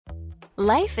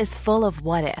Life is full of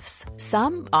what-ifs.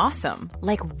 Some awesome,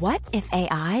 like what if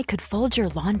AI could fold your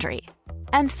laundry?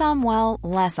 And some, well,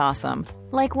 less awesome,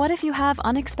 like what if you have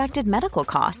unexpected medical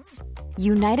costs?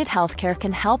 United Healthcare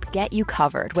can help get you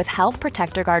covered with Health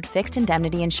Protector Guard fixed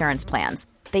indemnity insurance plans.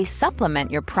 They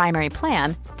supplement your primary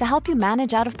plan to help you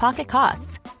manage out-of-pocket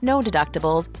costs. No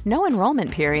deductibles, no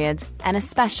enrollment periods, and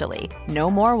especially no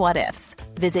more what-ifs.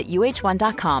 Visit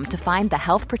uh1.com to find the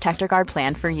Health Protector Guard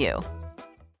plan for you.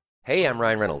 Hey, I'm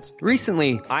Ryan Reynolds.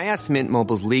 Recently, I asked Mint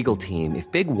Mobile's legal team if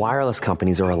big wireless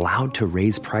companies are allowed to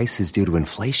raise prices due to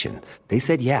inflation. They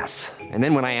said yes. And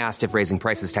then when I asked if raising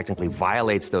prices technically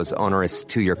violates those onerous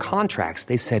two-year contracts,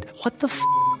 they said, "What the f***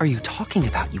 are you talking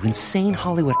about, you insane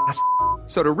Hollywood ass f-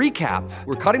 So to recap,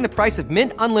 we're cutting the price of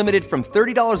Mint Unlimited from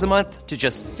 $30 a month to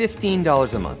just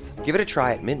 $15 a month. Give it a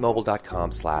try at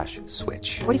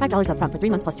mintmobile.com/switch. $45 up front for 3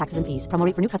 months plus taxes and fees. Promo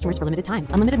rate for new customers for limited time.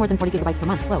 Unlimited more than 40 gigabytes per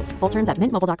month. Slows full terms at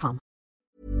mintmobile.com.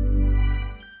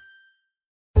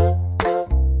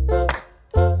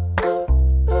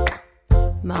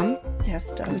 Mum,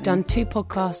 Yes, darling. we've done 2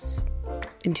 podcasts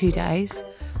in 2 days,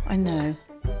 I know.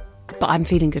 but I'm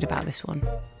feeling good about this one.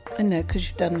 I know, because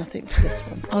you've done nothing for this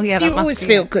one. Oh yeah, that You must always be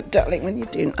feel it. good, darling, when you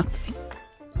do nothing.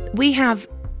 We have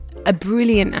a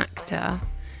brilliant actor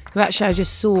who actually I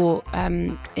just saw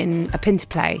in a Pinter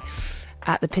play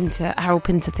at the Harold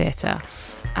Pinter Theatre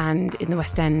and in the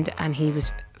West End, and he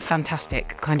was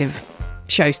fantastic, kind of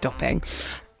show-stopping.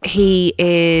 He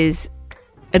is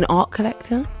an art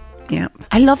collector. Yeah.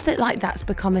 I love that, like, that's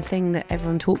become a thing that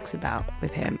everyone talks about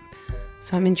with him.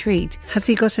 So I'm intrigued. Has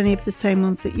he got any of the same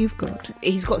ones that you've got?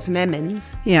 He's got some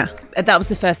Emmons. Yeah. That was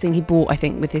the first thing he bought, I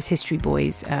think, with his History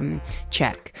Boys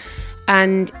check.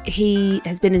 And he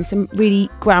has been in some really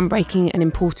groundbreaking and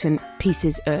important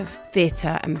pieces of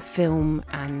theatre and film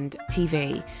and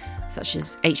TV, such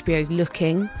as HBO's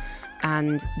Looking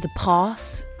and The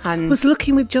Pass. And Was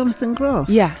Looking with Jonathan Groff?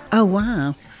 yeah. Oh,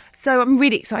 wow. So I'm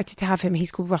really excited to have him.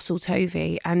 He's called Russell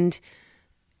Tovey, and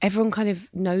everyone kind of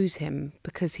knows him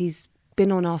because he's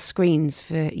been on our screens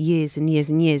for years and years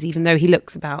and years, even though he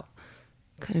looks about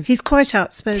kind of... He's quite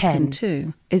outspoken 10.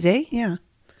 too. Is he? Yeah.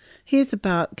 He is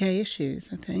about gay issues,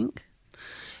 I think.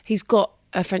 He's got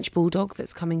a French bulldog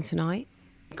that's coming tonight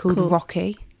called Cool.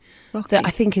 Rocky. Rocky. That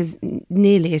I think is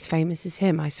nearly as famous as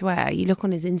him, I swear. You look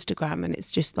on his Instagram and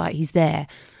it's just like he's there.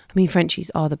 I mean,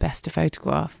 Frenchies are the best to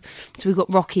photograph. So we've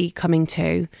got Rocky coming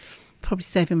too. Probably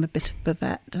save him a bit of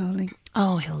bavette, darling.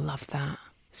 Oh, he'll love that.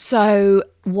 So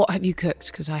what have you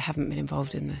cooked? Because I haven't been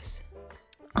involved in this.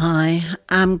 I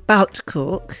am about to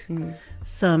cook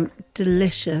some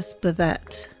delicious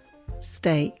bavette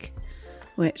steak,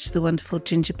 which the wonderful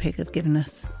Ginger Pig have given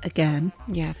us again.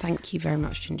 Yeah, thank you very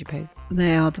much, Ginger Pig.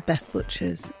 They are the best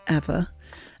butchers ever.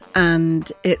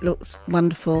 And it looks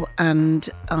wonderful. And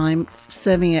I'm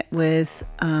serving it with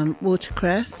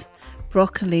watercress,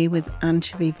 broccoli with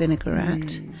anchovy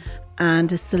vinaigrette,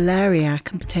 and a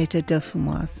celeriac and potato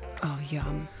dauphinoise. Oh,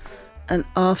 yum. And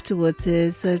afterwards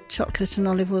is a chocolate and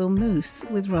olive oil mousse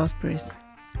with raspberries.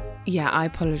 Yeah, I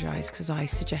apologise because I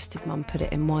suggested Mum put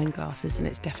it in wine glasses and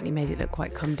it's definitely made it look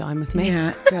quite come dine with me.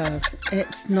 Yeah, it does.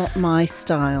 It's not my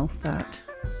style, that.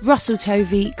 Russell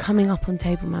Tovey coming up on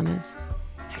Table Manners.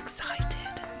 Excited.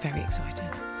 Very excited.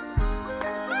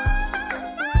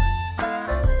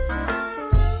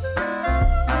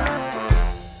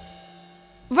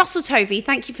 Russell Tovey,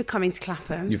 thank you for coming to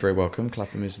Clapham. You're very welcome.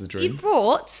 Clapham is the dream. You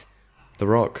brought The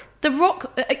Rock. The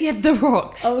Rock, The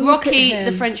Rock. Oh, look Rocky, at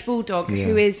the him. French bulldog, Yeah.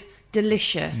 who is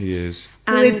delicious. He is.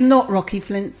 Who is not Rocky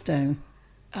Flintstone?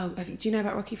 Oh, do you know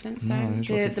about Rocky Flintstone? who's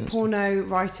the Rocky the Flintstone? porno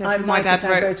writer from My Dad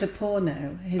wrote a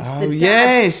porno. Oh,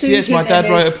 yes, my dad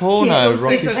wrote a porno,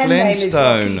 Rocky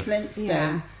Flintstone.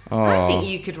 Yeah. Oh. I think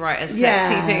you could write a sexy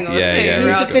Yeah. thing or Yeah, two. yeah. He's a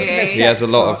Rocky. bit of a He has a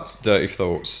lot spot. of dirty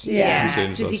thoughts. Yeah.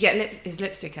 Consumes Does he us. get his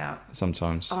lipstick out?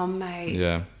 Sometimes. Oh, mate.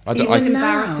 Yeah. It's Even now.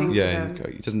 embarrassing for Yeah,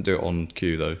 them. he doesn't do it on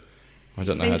cue though. I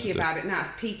don't know how to Thinking do about it now, it's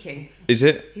peaking. Is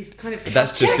it? He's kind of...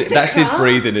 That's just it. That's his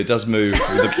breathing. It does move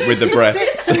with the breath.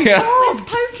 Oh, it's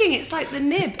poking. It's like the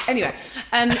nib. Anyway,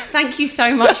 thank you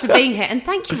so much for being here. And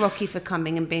thank you, Rocky, for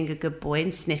coming and being a good boy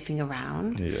and sniffing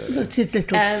around. Look at his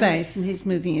little face, and he's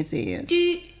moving his ears.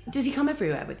 Does he come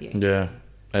everywhere with you? Yeah,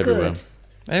 everywhere. Good.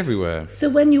 Everywhere. So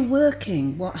when you're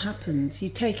working, what happens? You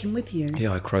take him with you?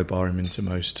 Yeah, I crowbar him into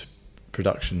most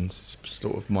productions. It's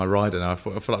sort of my rider now. I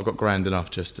feel like I've got grand enough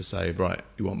just to say, right,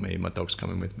 you want me? My dog's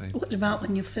coming with me. What about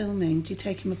when you're filming? Do you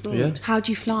take him abroad? Yeah. How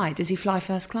do you fly? Does he fly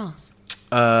first class?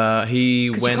 He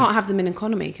Because went. you can't have them in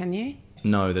economy, can you?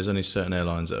 No, there's only certain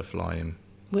airlines that fly him.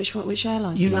 Which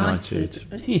airlines?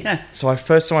 United. Yeah. So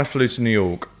first time I flew to New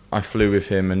York, I flew with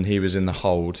him, and he was in the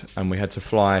hold, and we had to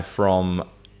fly from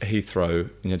Heathrow,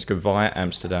 and you had to go via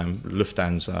Amsterdam,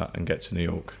 Lufthansa, and get to New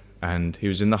York. And he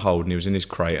was in the hold, and he was in his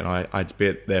crate, and I had to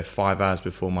be there 5 hours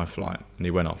before my flight, and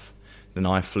he went off. Then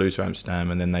I flew to Amsterdam,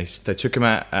 and then they took him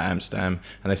out at Amsterdam,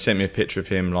 and they sent me a picture of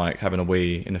him like having a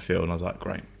wee in the field, and I was like,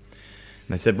 great. And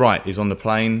they said, right, he's on the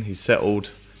plane, he's settled,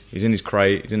 he's in his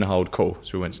crate, he's in the hold, cool.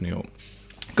 So we went to New York.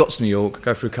 Got to New York,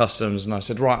 go through customs, and I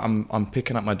said, right, I'm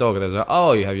picking up my dog. And they were like,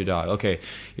 oh, you have your dog. Okay,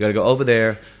 you got to go over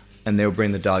there, and they'll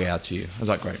bring the dog out to you. I was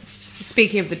like, great.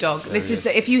 Speaking of the dog, this is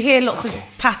if you hear lots of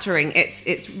pattering,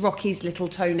 it's Rocky's little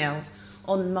toenails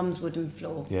on Mum's wooden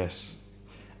floor. Yes.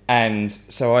 And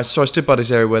so I stood by this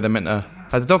area where they meant to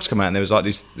have the dogs come out, and there was like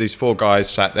these 4 guys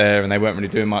sat there, and they weren't really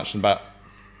doing much. And about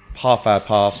half hour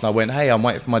passed, and I went, hey, I'm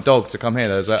waiting for my dog to come here.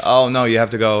 They was like, oh no, you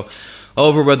have to go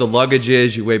over where the luggage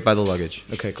is. You wait by the luggage.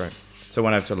 Okay, great. So I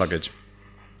went over to luggage.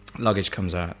 Luggage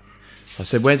comes out. I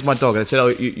said, where's my dog? They said, oh,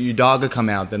 your dog will come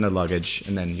out, then the luggage,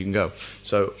 and then you can go.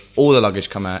 So all the luggage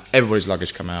come out, everybody's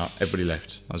luggage come out, everybody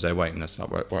left. I was there waiting. I was like,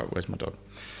 where's my dog?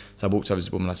 So I walked over to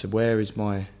this woman. I said, where is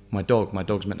my dog? My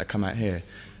dog's meant to come out here.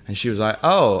 And she was like,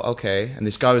 oh, okay. And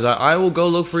this guy was like, I will go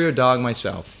look for your dog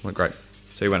myself. I went, great.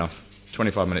 So he went off.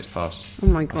 25 minutes passed. Oh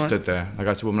my God. I stood there. I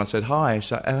go to the woman. I said, hi.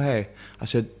 She's like, oh, hey. I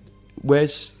said,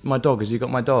 where's my dog? Has he got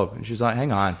my dog? And she's like,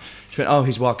 hang on. She went, oh,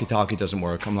 his walkie-talkie doesn't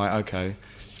work. I'm like, okay.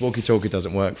 Walkie-talkie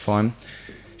doesn't work, fine.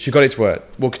 She got it to work.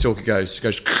 Walkie-talkie goes,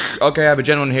 okay, I have a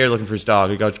gentleman here looking for his dog.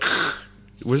 He goes,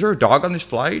 was there a dog on this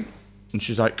flight? And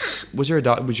she's like, was your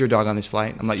dog on this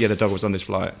flight? I'm like, yeah, the dog was on this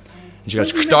flight. And she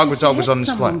goes, dog was on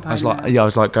this flight. I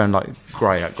was like going like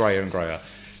grayer and grayer.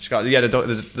 She goes, yeah,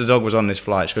 the dog was on this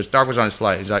flight. She goes, dog was on this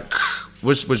flight. He's like,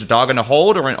 was the dog in the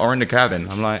hold or in the cabin?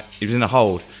 I'm like, he was in the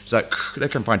hold. He's like, they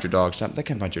can find your dog. They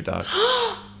can find your dog.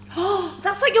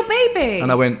 That's like your baby.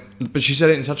 And I went, but she said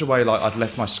it in such a way like I'd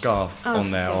left my scarf on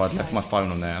there, or I'd left my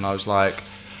phone on there, and I was like,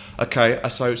 okay,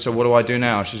 so what do I do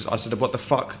now? I said, what the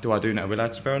fuck do I do now? Are we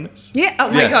allowed to swear on this? Yeah.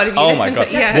 Oh my God. If you oh my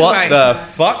God. Yeah, what right. the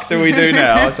fuck do we do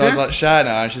now? So I was like,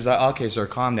 Shana, and she's like, okay, sir,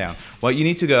 calm down. What you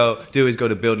need to go do is go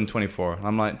to Building 24. And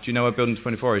I'm like, do you know where Building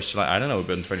 24 is? She's like, I don't know where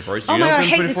Building 24 is. Do you know where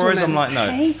Building 24 is? I'm like,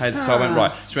 no. So I went,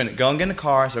 right. So I went, go and get in the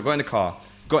car. So I got in the car.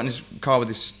 Got in his car with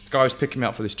this guy who was picking me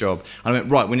up for this job, and I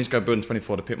went, right, we need to go Building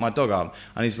 24 to pick my dog up.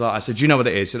 And he's like, I said, do you know what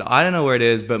it is? He said, I don't know where it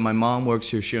is, but my mom works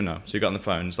here, she'll know. So he got on the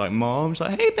phone. He's like, Mom. He's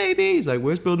like, hey baby. He's like,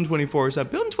 where's Building 24? He's like,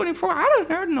 Building 24? I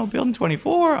don't know Building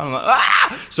 24. I'm like,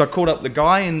 ah! So I called up the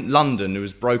guy in London who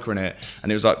was brokering it, and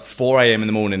it was like 4 a.m. in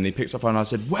the morning, and he picks up the phone, and I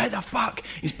said, where the fuck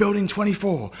is Building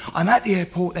 24? I'm at the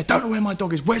airport, they don't know where my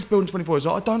dog is. Where's Building 24? He's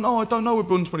like, I don't know where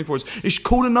Building 24 is. You should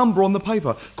call the number on the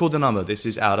paper. Called the number. This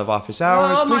is out of office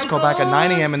hours. Please call back at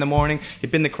 9 a.m. in the morning.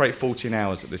 He'd been in the crate 14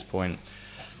 hours at this point.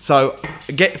 So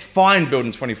find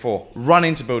Building 24, run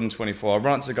into Building 24. I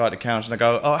run up to the guy at the counter and I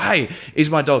go, oh, hey,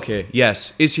 is my dog here?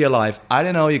 Yes. Is he alive? I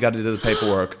don't know, you got to do the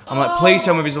paperwork. I'm like, please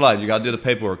tell me if he's alive. You got to do the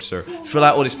paperwork, sir. Fill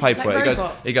out all this paperwork.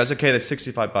 He goes, okay, there's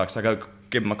 $65. I go,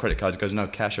 give him my credit card. He goes, no,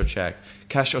 cash or check.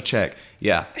 Cash or check?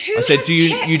 Yeah. I said,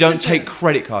 you don't take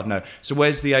credit card? No. So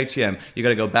where's the ATM? You got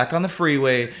to go back on the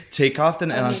freeway, take off the,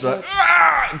 and I was like,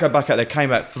 go back out there, came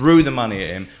back, threw the money at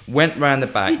him, went round the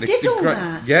back. You did all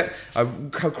that? Yeah.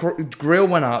 Grill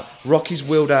went up, Rocky's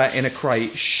wheeled out in a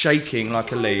crate, shaking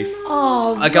like a leaf.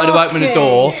 Oh, I go to open the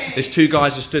door, there's 2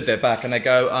 guys that stood there back, and they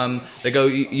go,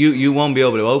 you won't be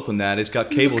able to open that, it's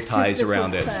got cable ties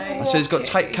around it. I said, it's got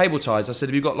cable ties. I said,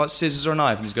 have you got like scissors or a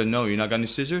knife? And he's going, no, you're not got any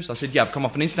scissors? I said, yeah, I've come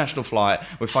off an international flight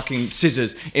with fucking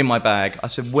scissors in my bag. I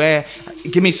said, where?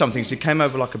 Give me something. So he came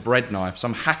over like a bread knife, so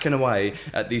I'm hacking away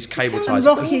at these cable ties.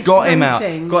 Got him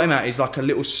out. He's like a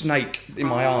little snake in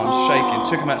my arms,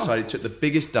 shaking. Took him outside. He took the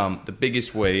biggest dump, the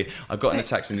biggest wee. I got in a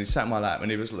taxi and he sat in my lap,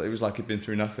 and it was like he'd been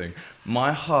through nothing.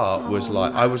 My heart was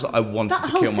like, I wanted to kill myself. That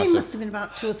whole thing must have been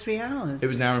about 2 or 3 hours. It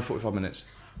was an hour and 45 minutes.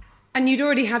 And you'd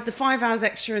already had the 5 hours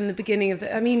extra in the beginning of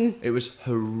the. I mean, it was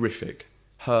horrific.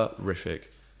 I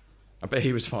bet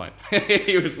he was fine.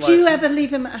 He was like. Do you ever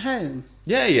leave him at home?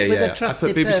 Yeah. With a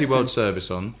trusted I put BBC person? World Service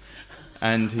on,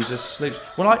 and he just sleeps.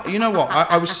 Well, you know what?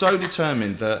 I was so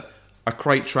determined that I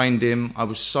crate trained him. I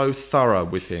was so thorough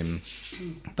with him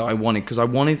that I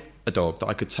wanted a dog that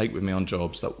I could take with me on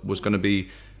jobs that was going to be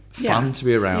fun to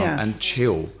be around and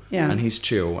chill. Yeah. And he's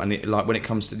chill. And like when it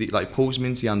comes to like pulls me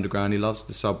into the underground. He loves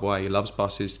the subway. He loves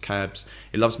buses, cabs.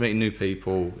 He loves meeting new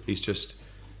people. He's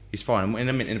fine.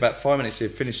 In about 5 minutes, he'll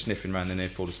finish sniffing around and he'll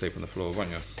fall asleep on the floor, won't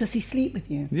you? Does he sleep with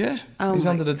you? Yeah. He's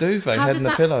under the duvet, head in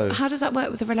the pillow. How does that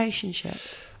work with the relationship?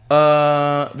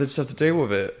 They just have to deal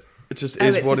with it. It just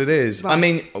is what it is. Right. I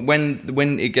mean,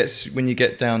 when you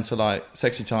get down to like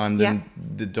sexy time, then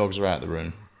the dogs are out of the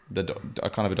room. I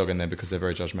can't have a dog in there because they're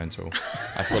very judgmental.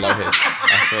 I feel like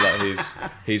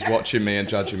he's watching me and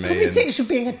judging me. Probably thinks you're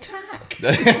being attacked.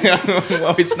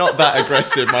 Well, it's not that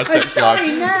aggressive, my sex life.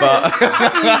 No.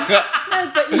 But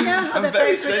No, but you know how I'm they're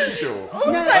very sensual.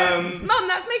 Also, Mum,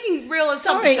 that's making real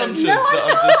assumptions. Assumptions that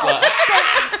I'm just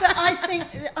like. But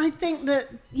I think that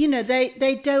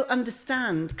they don't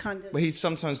understand kind of. Well, he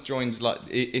sometimes joins like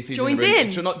if he's Joins in.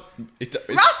 in. It's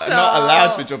Russell! not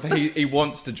allowed to join, but he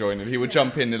wants to join, and he would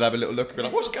jump in and have a little look and be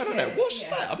like, "What's going on there? What's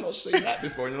that? I've not seen that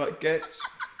before." And you're like, "Get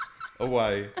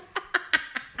away!"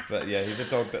 But yeah, he's a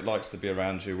dog that likes to be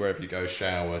around you wherever you go,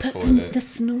 shower, But toilet. the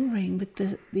snoring with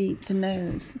the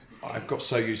nose. I've got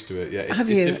so used to it. Yeah, it's Have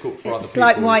you? difficult for other people. It's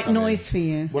like who white come in. noise for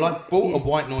you. Well, I bought a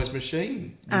white noise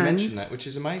machine. You And? mentioned that, which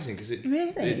is amazing because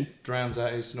it drowns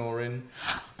out his snoring,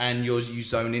 and you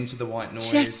zone into the white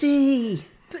noise. Jessie.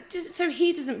 But so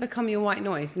he doesn't become your white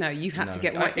noise? No, you had to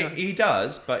get white noise. He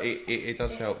does, but it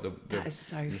does help. That is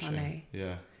so machine. funny.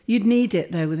 Yeah. You'd need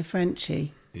it though with a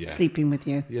Frenchie sleeping with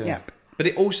you. Yeah. Yep. But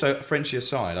it also, Frenchie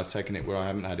aside, I've taken it where I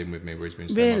haven't had him with me, where he's been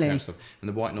staying Really? and stuff. And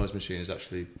the white noise machine is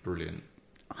actually brilliant.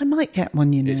 I might get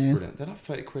one, It's brilliant. They're like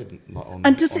 30 quid. Like,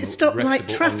 And does on it stop like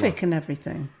reputable traffic online. and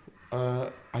everything?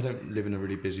 I don't live in a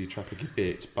really busy, trafficy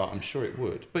bit, but I'm sure it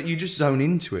would. But you just zone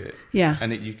into it. Yeah.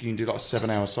 And you can do like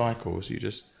 7-hour cycles. You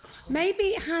just...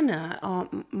 Maybe Hannah,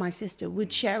 my sister,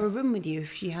 would share a room with you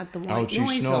if she had the white do you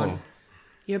noise snore? on.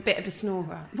 You're a bit of a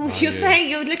snorer. Well, you're saying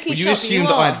you're looking Well, shocked. you assumed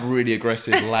that are. I had really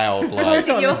aggressive, loud, like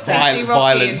You're sexy,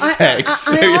 violent Rocky. sex.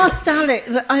 I asked Alex.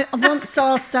 I once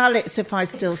asked Alex if I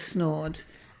still snored,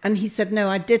 and he said no,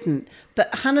 I didn't.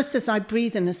 But Hannah says I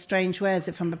breathe in a strange way as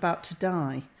if I'm about to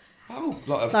die. Oh,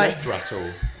 like a Like- death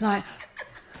rattle. Like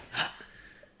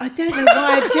I don't know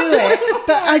why I do it,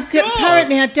 but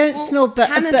apparently I don't snore. But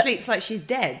Hannah but sleeps like she's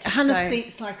dead. Hannah so-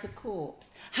 sleeps like a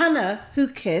corpse. Hannah, who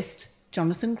kissed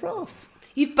Jonathan Groff.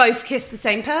 You've both kissed the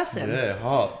same person. Yeah,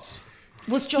 hot.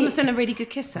 Was Jonathan a really good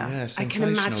kisser? Yeah, I can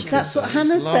imagine. That's what He's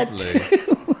Hannah said lovely.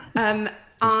 too.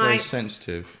 He's very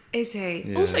sensitive. Is he?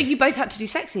 Yeah. Also, you both had to do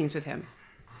sex scenes with him.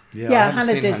 Yeah, Yeah, I haven't Hannah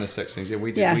seen did. Hannah's sex scenes. Yeah,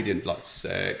 we did. Yeah. We did like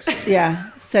sex. Yeah,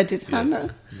 so did Yes,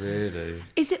 Hannah. really.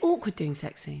 Is it awkward doing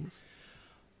sex scenes?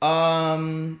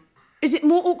 Um, Is it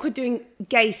more awkward doing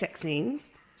gay sex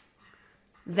scenes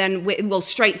than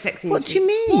straight sex scenes? What do you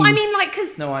mean? Well, I mean, like,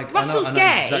 because no, I Russell's know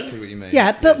gay. exactly what you mean.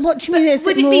 Yeah, but Yes. what do you mean? Is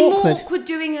Would it it be more more awkward? awkward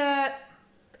doing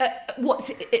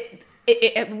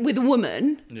with a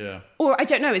woman? Yeah. Or I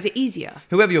don't know. Is it easier?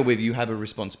 Whoever you're with, you have a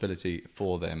responsibility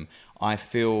for them. I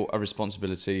feel a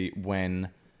responsibility when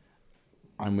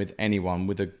I'm with anyone.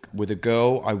 With a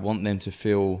girl, I want them to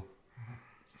feel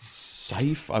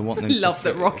safe. I want them to Love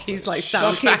that feel- Rocky's like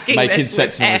soundtracking making this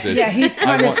sex with noises. Yeah, he's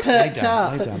kind of perked lay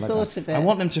down, up at the lay thought down. of it. I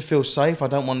want them to feel safe. I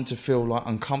don't want them to feel like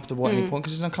uncomfortable at any point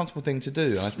because it's an uncomfortable thing to do.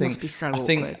 And I think be so I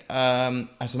think awkward.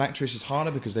 as an actress, it's harder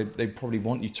because they probably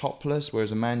want you topless,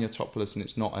 whereas a man you're topless and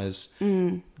it's not as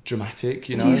dramatic.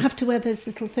 You know. Do you have to wear those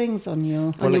little things on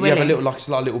your? Well, your you have a willy? little, it's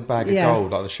like a little bag of Yeah.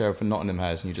 gold, like the sheriff of Nottingham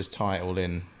has, and you just tie it all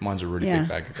in. Mine's a really Yeah. big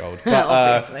bag of gold.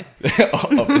 Obviously.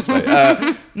 Obviously.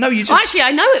 No, you just. Oh, actually,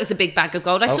 I know it was a big bag of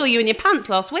gold. I saw you in your pants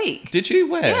last week. Did you?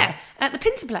 Where? Yeah, at the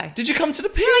Pinter Play. Did you come to the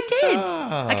Pinter? I did.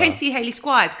 I came to see Hayley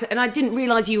Squires, and I didn't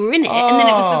realise you were in it. And then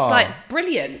it was just like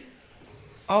brilliant.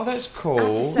 Oh, that's cool. I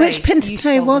have to say, Which Pinter you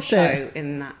Play stole was the it? show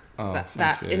in that. that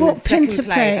thank you. in What the second Pinter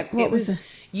play. Play? It What was it?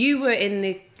 You were in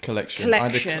the Collection. I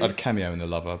collection. had a cameo in The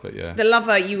Lover, but yeah. The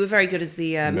Lover, you were very good as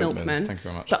the Milkman. milkman. Thank you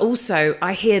very much. But also,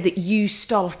 I hear that you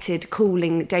started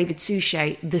calling David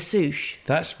Suchet the Souche.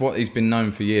 That's what he's been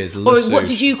known for years. Or what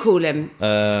did you call him?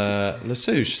 Le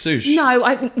Souche. Souche. No,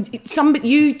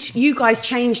 you guys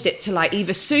changed it to like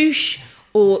either Souche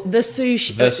or the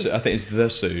Souche. I think it's The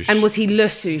Souche. And was he Le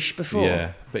Souche before?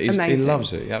 Yeah, but he Amazing.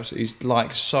 loves it. He absolutely, he's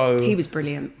like so. He was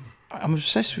brilliant. I'm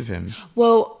obsessed with him.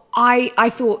 Well, I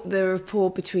thought the rapport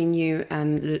between you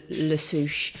and Le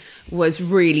Souche was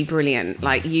really brilliant.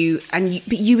 Like but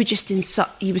you were just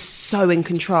you were so in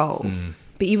control.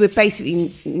 But you were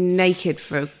basically naked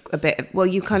for a bit. Well,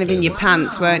 you kind of in your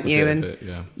pants, weren't you? And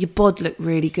yeah. your bod looked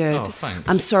really good. Oh, thanks.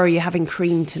 I'm sorry you're having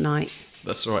cream tonight.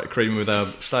 That's all right. Cream with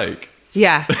a steak.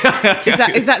 Yeah,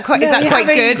 is that quite you're quite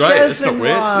having good? Great. It's not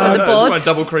weird. Chauffin the It's bod. my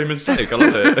double cream and steak. I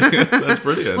love it. That's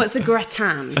brilliant. What's a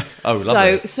gratin? Oh,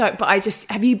 lovely. But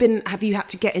have you had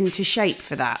to get into shape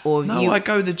for that, or have No, you? I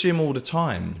go to the gym all the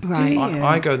time. Right. Do you?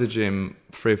 I go to the gym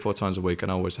 3 or 4 times a week, and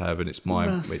I always have. And it's my.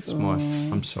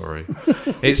 I'm sorry.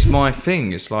 It's my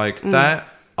thing. It's like that.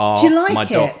 Do you like my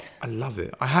dog. it? I love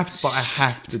it. I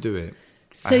have to do it.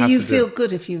 So I have you to do feel it.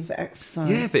 good if you've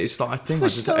exercised? Yeah, but it's like I think Well,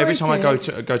 so every I time I go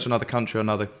did. to another country, or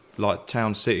another like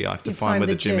town, city, I have to You find find where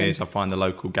the the gym gym. is. I find the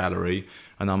local gallery.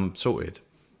 and I'm sorted.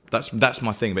 That's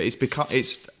my thing. But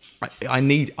I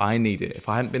need it. If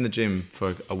I hadn't been in the gym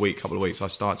for a couple of weeks, I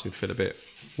start to feel a bit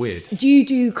weird. Do you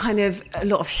do kind of a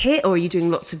lot of HIIT, or are you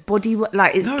doing lots of body work?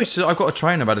 I've got a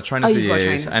trainer. I've had a trainer for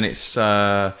years, and it's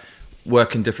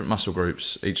working different muscle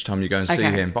groups each time you go and see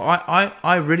him. But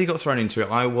I really got thrown into it.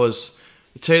 I'll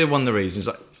tell you one of the reasons.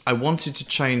 I wanted to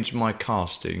change my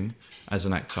casting as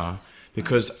an actor.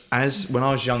 Because when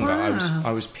I was younger,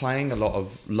 I was playing a lot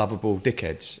of lovable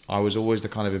dickheads. I was always the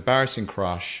kind of embarrassing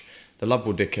crush, the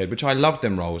lovable dickhead, which I loved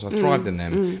them roles. I thrived in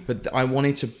them. But I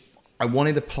wanted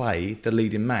to play the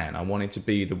leading man. I wanted to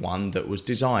be the one that was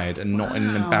desired and not in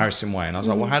an embarrassing way. And I was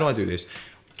like, well, how do I do this?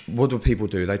 What do people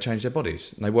do? They change their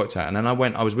bodies. And they worked out. And then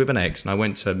I was with an ex, and I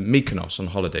went to Mykonos on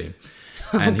holiday.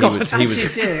 And as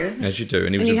you do.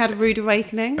 And you had a rude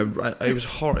awakening. It was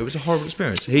horrible. It was a horrible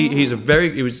experience. He's a very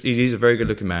good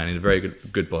looking man in a very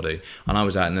good body. And I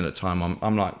was out, and then at the time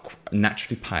I'm like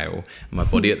naturally pale. And my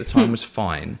body at the time was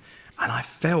fine, and I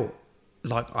felt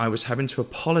like I was having to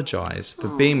apologise for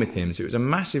being with him. So it was a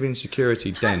massive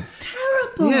insecurity. That's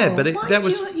terrible. Yeah, but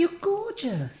you're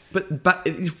gorgeous. But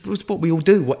it was what we all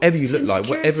do. Whatever you look like,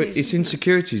 whatever its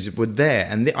insecurities were there.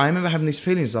 And I remember having these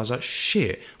feelings. I was like,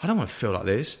 shit, I don't want to feel like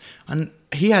this. And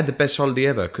he had the best holiday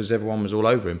ever because everyone was all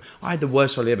over him. I had the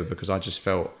worst holiday ever because I just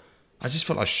felt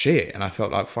like shit, and I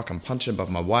felt like fucking punching above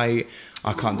my weight.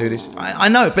 I can't do this. I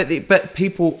know, but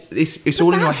people, it's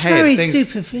all in your head. It's very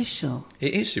superficial.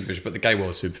 It is superficial, but the gay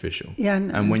world's superficial. Yeah, I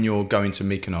know. And when you're going to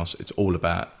Mykonos, it's all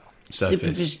about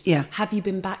surface. Yeah. Have you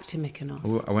been back to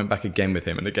Mykonos? I went back again with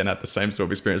him, and again had the same sort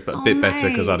of experience, but a bit better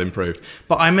because I'd improved.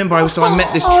 But I remember I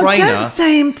met this trainer. Don't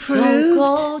say improved. Don't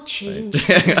go change.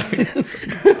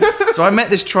 So I met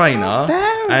this trainer,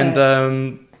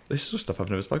 and this is all stuff I've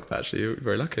never spoken about. Actually, you're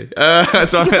very lucky.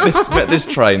 So I met this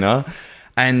trainer.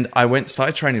 And I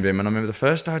started training with him, and I remember the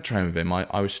first day I trained with him,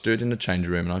 I was stood in the change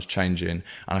room and I was changing, and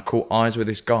I caught eyes with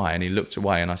this guy, and he looked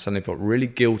away, and I suddenly felt really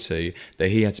guilty that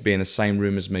he had to be in the same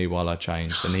room as me while I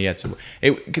changed, and he had to.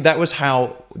 That was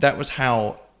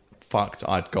how fucked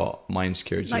I'd got my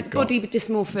insecurity. Like body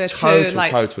dysmorphia,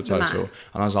 total.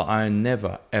 And I was like, I am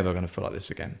never ever going to feel like this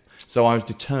again. So I was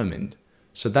determined.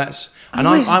 So that's, and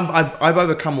I've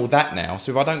overcome all that now.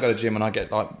 So if I don't go to the gym and I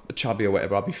get like chubby or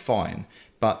whatever, I'll be fine.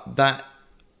 But that.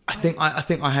 I think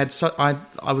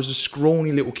I was a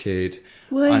scrawny little kid.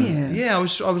 Were you? Yeah, I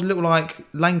was a little like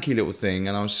lanky little thing,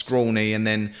 and I was scrawny, and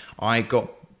then I got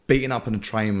beaten up on a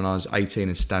train when I was 18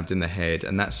 and stabbed in the head,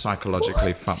 and that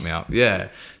psychologically fucked me up. Yeah.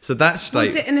 So that state.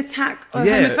 Was it an attack, a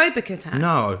homophobic attack?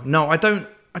 No, I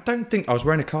don't think I was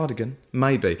wearing a cardigan.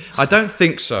 Maybe. I don't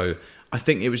think so. I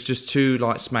think it was just two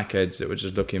like smackheads that were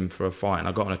just looking for a fight, and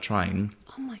I got on a train.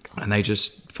 Oh my God. And they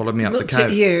just followed me up Looked the cab.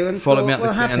 at you and followed me thought, up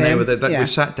the cab, and they happened? we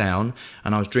sat down,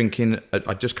 and I was drinking.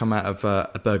 I'd just come out of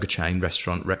a burger chain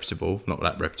restaurant, reputable, not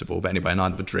that reputable, but anyway, and I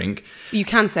had a drink. You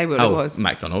can say what it was.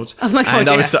 McDonald's. Oh my God! And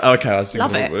I was thinking,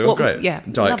 love it. Great. Yeah,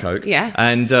 Diet Coke. Yeah.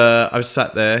 And I was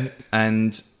sat there,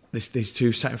 and these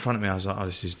two sat in front of me. I was like, oh,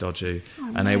 this is dodgy.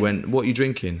 And they went, what are you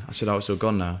drinking? I said, oh, it's all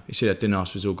gone now. He said, I didn't ask,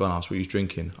 it was all gone. I asked, what are you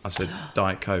drinking? I said,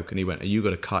 Diet Coke. And he went, are you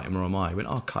going to cut him or am I? He went,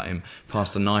 I'll cut him.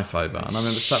 Passed a knife over. And I remember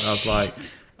sat there, I was like,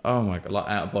 oh my God, like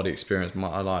out of body experience.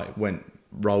 I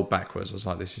rolled backwards. I was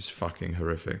like, this is fucking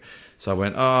horrific. So I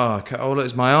went, oh, okay. Oh, look,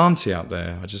 it's my auntie out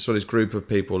there. I just saw this group of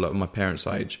people, like my parents'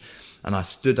 age. And I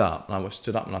stood up,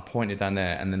 and I pointed down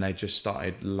there, and then they just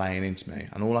started laying into me.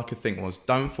 And all I could think was,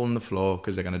 don't fall on the floor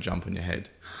because they're going to jump on your head.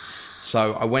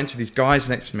 So I went to these guys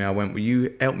next to me. I went, will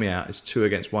you help me out? It's 2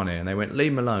 against 1 here. And they went,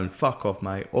 leave me alone. Fuck off,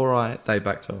 mate. All right. They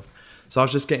backed off. So I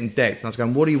was just getting decked, and I was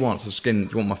going, what do you want? So I was getting,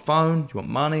 do you want my phone? Do you want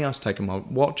money? I was taking my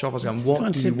watch off. I was going,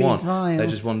 what do you want? They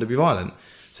just wanted to be violent.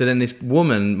 So then this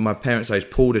woman, my parents'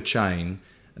 age, pulled a chain,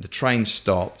 and the train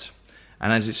stopped.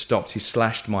 And as it stopped, he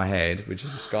slashed my head, which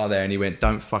is a scar there, and he went,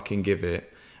 don't fucking give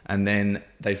it. And then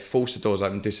they forced the doors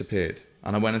open and disappeared.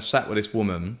 And I went and sat with this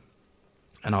woman,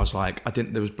 and I was like,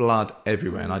 there was blood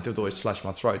everywhere, and I thought it slashed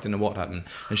my throat, didn't know what happened.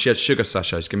 And she had sugar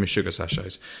sachets, give me sugar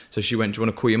sachets. So she went, do you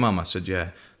want to call your mum? I said,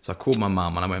 yeah. So I called my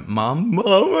mum, and I went, Mum,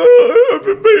 I've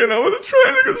been beaten up on the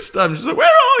train, I got stabbed. She's like, where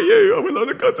are you? I went,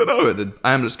 I don't know. The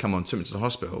ambulance came on, took me to the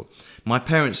hospital. My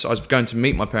parents, I was going to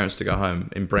meet my parents to go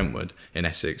home in Brentwood, in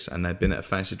Essex, and they'd been at a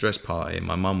fancy dress party.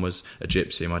 My mum was a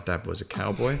gypsy, my dad was a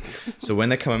cowboy. So when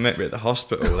they come and met me at the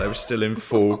hospital, they were still in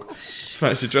full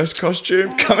fancy dress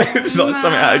costume, coming like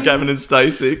something out of Gavin and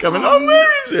Stacey, coming, oh,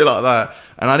 where is he? Like that.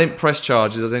 And I didn't press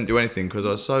charges, I didn't do anything, because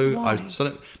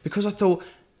because I thought,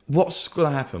 what's going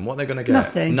to happen? What are they going to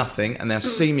get? Nothing. And they'll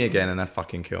see me again and they'll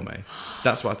fucking kill me.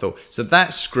 That's what I thought. So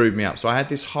that screwed me up. So I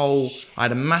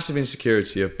had a massive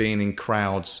insecurity of being in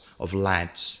crowds of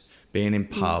lads being in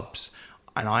pubs,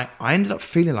 and I ended up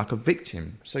feeling like a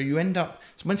victim. So you end up,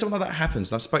 when something like that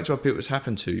happens, and I've spoken to other people it's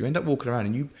happened to, you end up walking around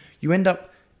and you end up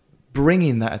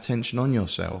bringing that attention on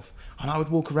yourself. And I would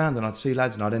walk around and I'd see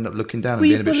lads and I'd end up looking down and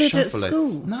being a bit shuffly. Were you bullied at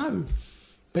school? No.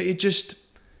 But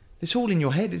it's all in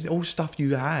your head. It's all stuff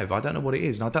you have. I don't know what it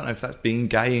is. And I don't know if that's being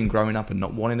gay and growing up and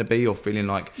not wanting to be, or feeling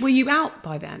like... Were you out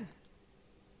by then?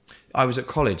 I was at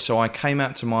college. So I came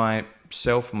out to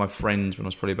myself and my friends when I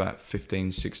was probably about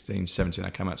 15, 16, 17. I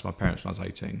came out to my parents when I was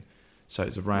 18. So it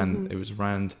was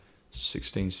around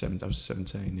 16, 17. I was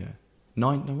 17, yeah.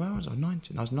 Where was I?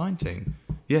 19. I was 19.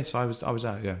 Yes, I was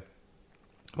out, yeah.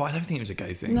 Well, I don't think it was a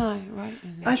gay thing. No, right.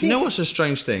 Do you know what's a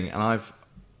strange thing? And I've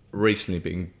recently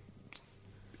been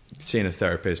seeing a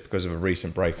therapist because of a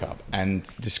recent breakup and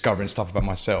discovering stuff about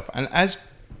myself. And as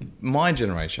my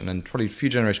generation, and probably a few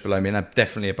generations below me, and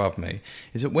definitely above me,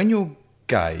 is that when you're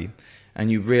gay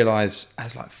and you realise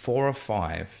as like 4 or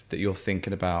 5 that you're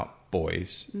thinking about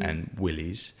boys and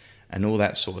willies and all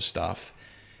that sort of stuff,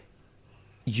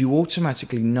 you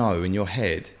automatically know in your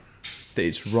head that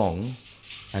it's wrong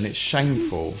and it's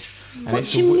shameful. And what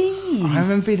do you mean? I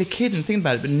remember being a kid and thinking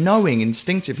about it, but knowing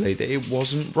instinctively that it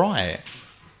wasn't right.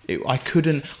 I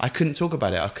couldn't talk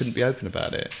about it. I couldn't be open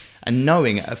about it. And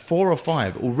knowing at 4 or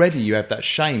 5, already you have that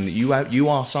shame that you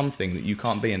are something that you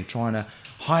can't be, and trying to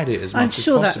hide it as much as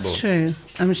possible. I'm sure that's true.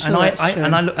 I'm sure that's true.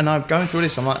 And I'm going through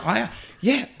this. I'm like,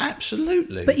 yeah,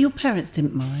 absolutely. But your parents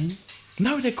didn't mind.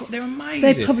 No, they're amazing.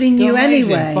 They probably knew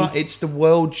anyway. But it's the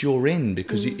world you're in,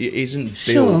 because it isn't built.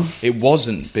 Sure. It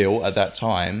wasn't built at that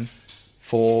time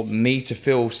for me to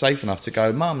feel safe enough to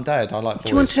go, Mum, Dad, I like boys.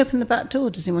 Do you want to open the back door?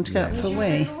 Does he want to go out for a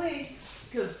wee?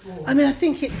 Good boy. I mean, I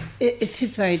think it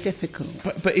is very difficult.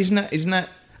 But isn't that?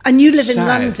 And you live sad? in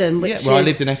London, which I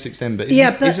lived in Essex then. But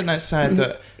isn't that sad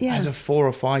that as a 4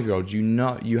 or 5 year old,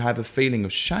 you have a feeling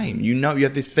of shame. You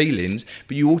have these feelings,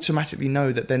 but you automatically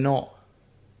know that they're not.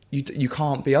 You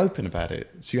can't be open about it.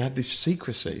 So you have this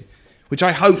secrecy, which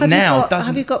I hope now doesn't...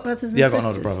 Have you got brothers and sisters? Yeah, I've got an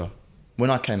older brother. When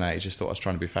I came out, he just thought I was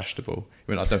trying to be fashionable.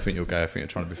 He went, I don't think you're gay, I think you're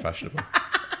trying to be fashionable.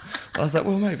 I was like,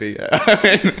 well, maybe,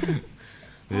 yeah.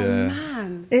 Yeah. Oh,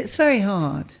 man. It's very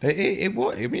hard. It's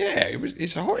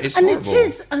horrible. It's and horrible. It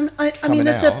is. I mean,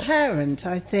 as a out. parent,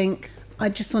 I think I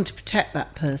just want to protect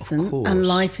that person. And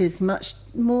life is much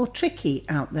more tricky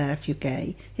out there if you're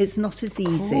gay. It's not as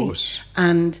easy. Of course.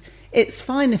 And it's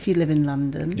fine if you live in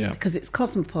London, because it's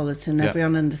cosmopolitan,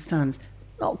 everyone understands.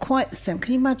 Not quite the same.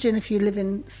 Can you imagine if you live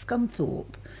in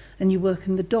Scunthorpe and you work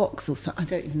in the docks or something? I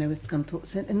don't even know if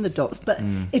Scunthorpe's in the docks, but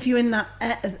if you're in that,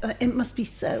 it must be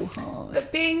so hard.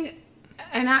 But being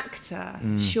an actor,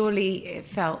 surely it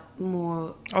felt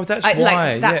more... Oh, that's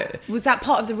why, Was that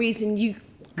part of the reason you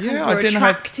kind of were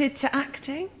attracted to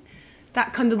acting?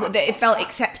 That kind of... that it felt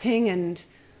accepting and...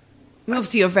 I mean,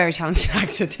 obviously, you're a very talented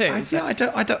actor too.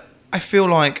 I feel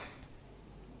like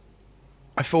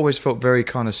I've always felt very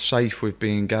kind of safe with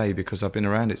being gay because I've been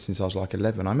around it since I was like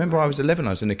 11. I remember I was 11,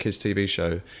 I was in a kids' TV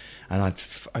show, and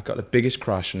I got the biggest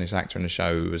crush on this actor in the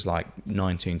show who was like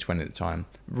 19, 20 at the time.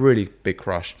 Really big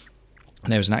crush.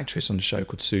 And there was an actress on the show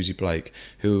called Susie Blake,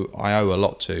 who I owe a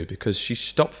lot to, because she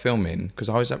stopped filming because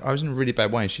I was in a really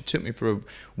bad way, and she took me for a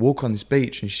walk on this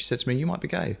beach, and she said to me, you might be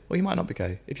gay, or you might not be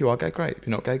gay. If you are gay, great. If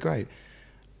you're not gay, great.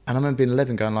 And I remember being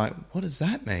 11 going like, what does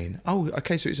that mean? Oh,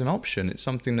 okay, so it's an option. It's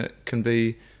something that can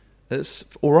be, that's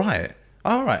all right.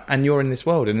 All right. And you're in this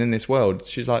world, and in this world,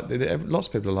 she's like, lots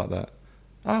of people are like that.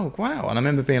 Oh, wow. And I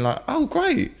remember being like, oh,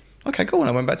 great. Okay, cool. And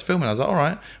I went back to filming. I was like, all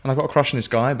right. And I got a crush on this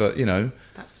guy, but,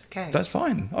 that's okay. That's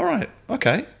fine. All right.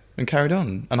 Okay. And carried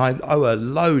on. And I owe her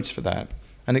loads for that.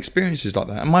 And experiences like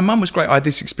that. And my mum was great. I had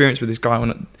this experience with this guy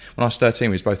when I was 13.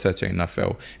 We was both 13, and I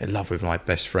fell in love with my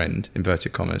best friend,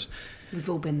 inverted commas. We've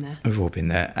all been there. We've all been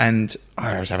there. And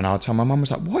I was having a hard time. My mum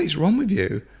was like, what is wrong with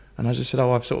you? And I just said,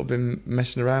 I've sort of been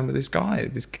messing around with this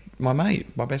guy, my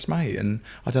mate, my best mate, and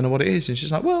I don't know what it is. And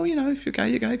she's like, well, if you're gay,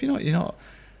 you're gay. If you're not, you're not.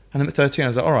 And then at 13, I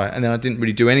was like, all right. And then I didn't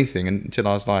really do anything until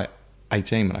I was like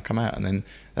 18 when I come out. And then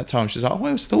that time she's like, I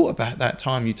always thought about that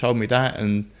time you told me that.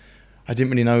 And I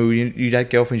didn't really know you had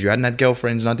girlfriends, you hadn't had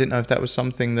girlfriends. And I didn't know if that was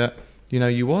something that,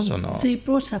 you was or not. So you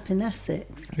brought up in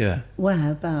Essex? Yeah.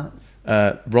 Whereabouts?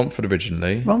 Romford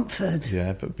originally. Romford?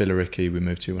 Yeah, but Billericay we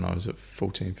moved to when I was at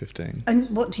 14, 15. And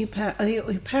what do are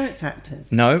your parents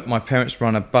actors? No, my parents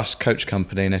run a bus coach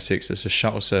company in Essex. It's a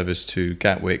shuttle service to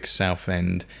Gatwick,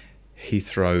 Southend,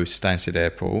 Heathrow, Stansted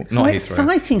Airport. Not Heathrow.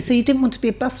 Exciting. So you didn't want to be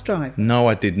a bus driver? No,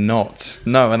 I did not.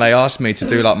 No, and they asked me to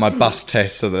do like my bus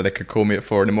test so that they could call me at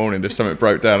 4 a.m. if something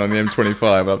broke down on the M25.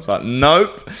 I was like,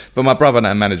 nope. But my brother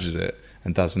now manages it.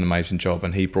 and does an amazing job.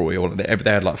 And he brought it all. They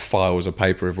had like files of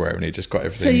paper everywhere, and he just got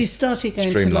everything. So you started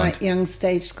going streamlined. to like young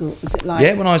stage school? Was it like?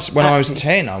 Yeah, when I was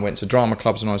 10, I went to drama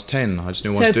clubs when I was 10. I just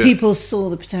knew what to do. So people saw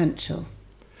the potential.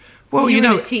 Well, you you know,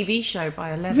 were in a TV show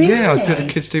by 11. Really? yeah, I did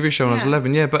a kids' TV show when I was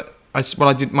 11. Yeah, but I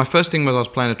did. My first thing was I was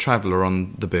playing a traveller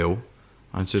on the bill.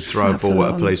 I had to throw a ball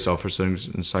at a police officer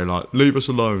and say like, "Leave us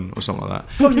alone" or something like that.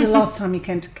 Probably the last time you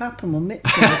came to Clapham or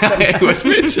Mitcham. Or something. It was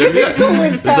Mitcham. It's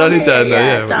always down only here, down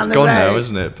there. Yeah, down it's the gone road. now,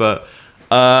 isn't it? But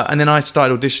and then I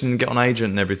started auditioning, get on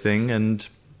agent and everything, and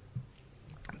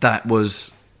that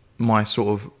was my sort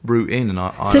of route in.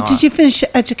 And So did you finish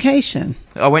your education?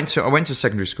 I went to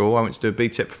secondary school. I went to do a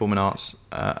BTEC Performing Arts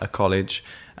at college,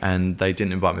 and they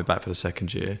didn't invite me back for the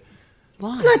second year.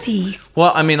 Why? Bloody.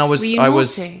 Well, I mean, I was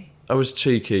naughty? I was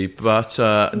cheeky, but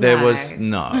there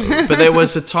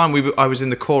was a time I was in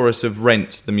the chorus of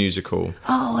Rent the musical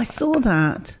Oh, I saw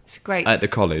that. It's great. at the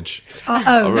college.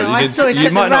 Oh, no, I saw it You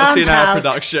at might the not have seen our Roundhouse.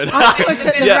 production. I saw it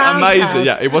at the Yeah, amazing. Roundhouse.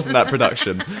 Yeah, it wasn't that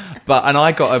production, and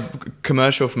I got a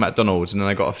commercial for McDonald's, and then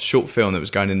I got a short film that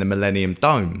was going in the Millennium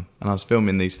Dome, and I was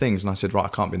filming these things, and I said, right, I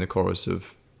can't be in the chorus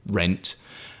of Rent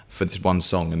for this one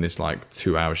song in this like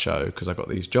 2-hour show because I got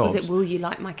these jobs. Was it Will You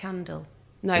Light My Candle?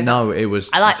 No, it was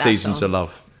I like that Seasons song. of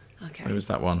Love. Okay. It was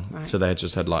that one. Right. So they had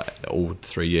just had like all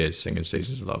 3 years singing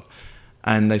Seasons of Love.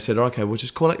 And they said, okay, we'll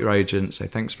just call up your agent, say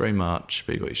thanks very much,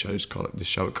 but you've got this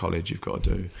show at college you've got to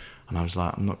do. And I was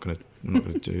like, I'm not gonna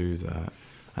do that.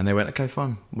 And they went, okay,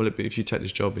 fine. Well, if you take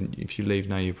this job and if you leave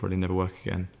now, you'll probably never work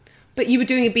again. But you were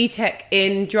doing a BTEC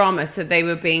in drama, so they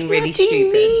were being really What do stupid.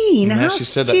 you mean? And How she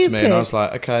said that to me, and I was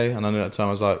like, okay. And I knew at the time,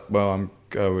 I was like, well, I'm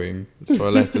going. So I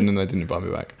left, and then they didn't invite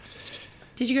me back.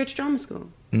 Did you go to drama school?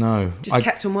 No. Just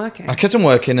kept on working? I kept on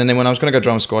working, and then when I was going to go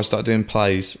drama school, I started doing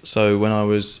plays. So when I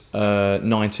was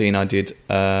 19, I did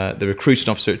The Recruiting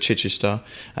Officer at Chichester,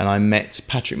 and I met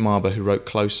Patrick Marber, who wrote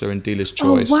Closer and Dealer's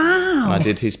Choice. Oh, wow. And I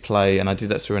did his play, and I did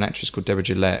that through an actress called Deborah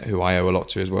Gillette, who I owe a lot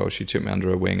to as well. She took me under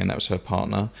her wing, and that was her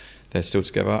partner. They're still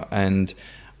together. And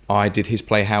I did his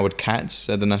play Howard Katz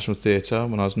at the National Theatre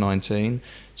when I was 19,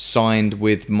 signed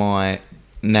with my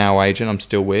now agent I'm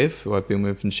still with, who I've been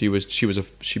with, and she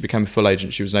became a full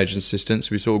agent. She was an agent assistant, so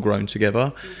we've all grown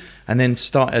together. And then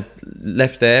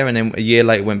left there, and then a year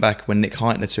later went back when Nick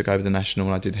Heitner took over the National,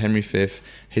 and I did Henry V,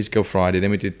 His Girl Friday,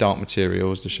 then we did Dark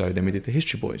Materials, the show, then we did The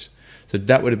History Boys. So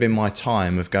that would have been my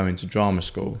time of going to drama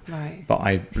school. Right. But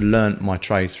I learnt my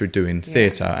trade through doing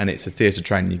theatre, and it's a theatre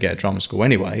training you get at drama school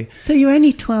anyway. So you're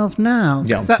only 12 now?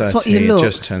 Yeah, I'm that's 13. What you look.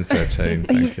 Just turned 13.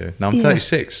 Thank you. No, I'm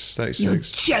 36.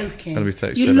 36. You're joking. Gonna be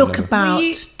 37 You look level. about Were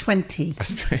you- 20.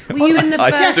 Were you in the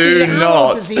I first... do How not.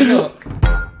 old does he look?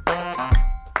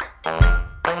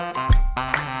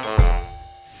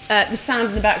 The sound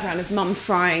in the background is Mum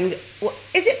frying... What,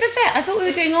 is it buffet? I thought we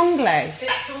were doing anglais.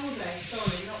 It's Anglais,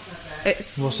 sorry, not Buffet.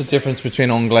 It's... What's the difference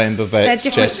between anglais and bavette,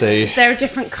 different, Jessie? they're a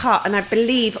different cut, and I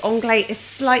believe anglais is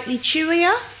slightly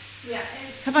chewier. Yeah,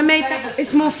 Have I made that?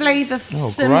 It's more flavour.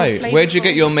 Oh, great. Where'd you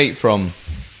get your meat from?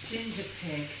 Ginger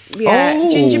pig. Yeah, Oh.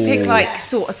 Ginger Pig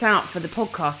sort us out for the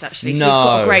podcast actually. So No, we've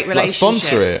got a great like relationship.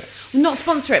 sponsor it? Well, not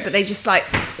sponsor it, but they just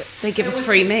they give us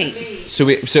free meat. So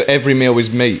every meal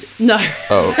is meat? No.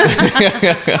 Oh.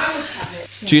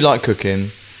 Do you like cooking?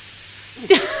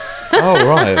 Oh,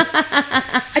 right.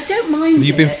 I don't mind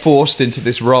You've been it. forced into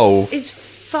this role. It's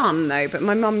fun though, but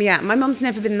my mum's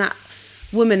never been that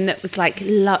woman that was like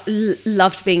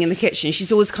loved being in the kitchen.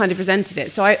 She's always kind of resented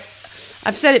it. So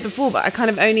I've said it before, but I kind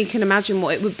of only can imagine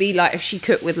what it would be like if she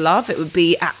cooked with love. It would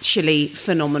be actually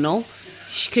phenomenal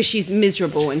because she's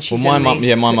miserable and she's Well, my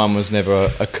only- mum was never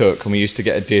a cook, and we used to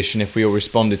get a dish, and if we all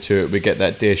responded to it, we'd get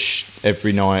that dish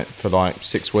every night for like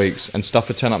 6 weeks, and stuff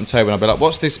would turn up on the table, and I'd be like,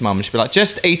 what's this, Mum? And she'd be like,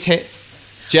 just eat it.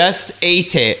 Just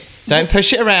eat it. Don't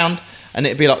push it around. And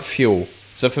it'd be like fuel.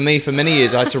 So for me, for many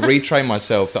years, I had to retrain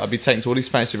myself that I'd be taken to all these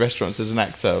fancy restaurants as an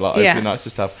actor, like opening nights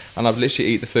and stuff, and I'd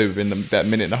literally eat the food within about a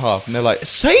minute and a half, and they're like,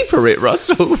 savour it,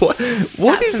 Russell. What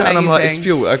is that? And I'm like, it's amazing.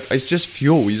 fuel. It's just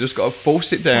fuel. You just got to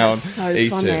force it down, That's so eat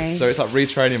funny. it. So it's like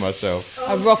retraining myself.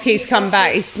 Rocky's come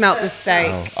back. He's smelt the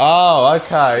steak. Oh,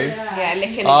 okay. Yeah,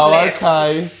 licking his Oh, lips.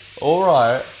 okay. All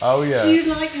right. Oh, yeah. Do you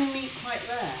like your meat quite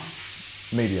rare?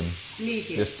 Medium.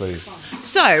 Medium. Yes, please.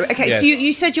 So, okay, Yes. so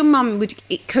you said your mum would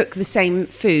cook the same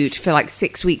food for like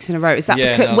 6 weeks in a row. Is that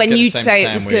when get the you'd same say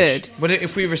it was sandwich. good? Well,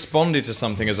 if we responded to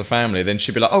something as a family, then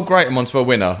she'd be like, oh, great, I'm onto a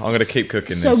winner. I'm going to keep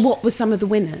cooking So this. what were some of the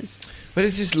winners? But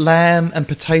it's this lamb and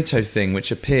potato thing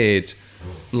which appeared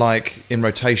like in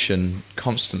rotation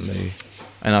constantly.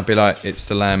 And I'd be like, it's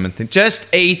the lamb and thing.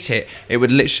 Just eat it. It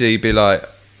would literally be like,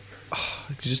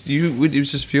 it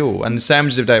was just fuel. And the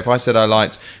sandwiches of the day, if I said I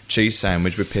liked cheese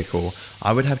sandwich with pickle,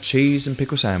 I would have cheese and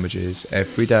pickle sandwiches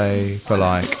every day for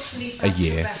like a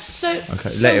year.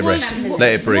 Let it rest.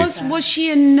 Let it breathe. Was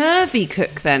she a nervy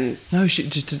cook then? No,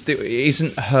 it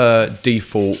isn't her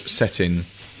default setting.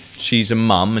 She's a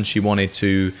mum and she wanted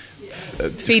to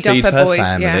feed up her boys,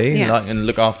 family and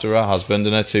look after her husband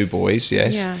and her 2 boys,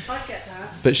 yes. Yeah. I get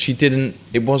that. But she didn't,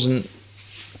 it wasn't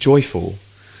joyful.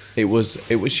 It was.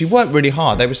 She worked really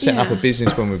hard. They were setting up a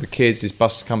business when we were kids. This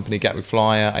bus company, Gatwick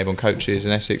Flyer, Avon Coaches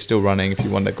in Essex, still running. If you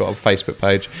want, they've got a Facebook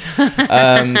page.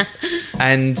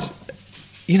 And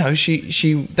you know,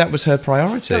 she that was her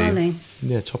priority. Darling.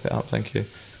 Yeah, top it up. Thank you.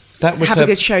 That was Have a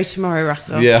good show tomorrow,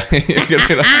 Russell. Yeah. You've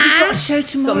got a show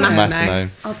tomorrow. Got matinee.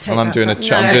 I'll take and I'm that. doing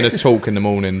I'm doing a talk in the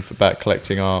morning about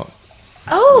collecting art.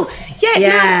 Oh, yeah.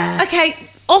 Yeah. No, okay,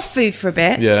 off food for a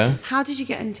bit. Yeah. How did you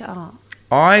get into art?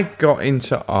 I got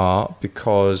into art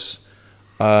because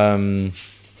I'm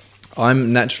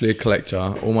naturally a collector.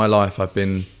 All my life I've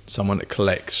been someone that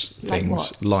collects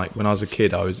things. Like when I was a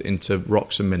kid, I was into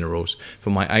rocks and minerals. For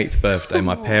my 8th birthday,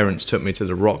 my parents took me to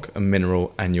the Rock and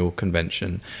Mineral Annual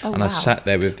Convention. I sat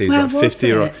there with these Where like was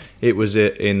 50-year-old... it? It was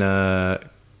in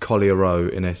Collier Row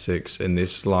in Essex, in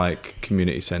this like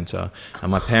community centre,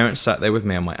 and my parents sat there with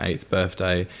me on my 8th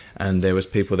birthday, and there was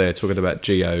people there talking about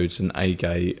geodes and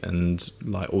agate and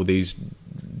like all these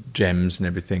gems and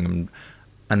everything,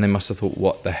 and they must have thought,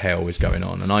 what the hell is going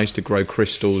on? And I used to grow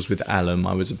crystals with alum.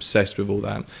 I was obsessed with all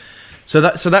that. So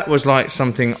that was like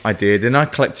something I did. And I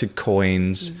collected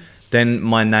coins. Then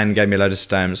my nan gave me a load of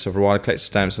stamps. So for a while I collected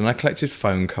stamps, and I collected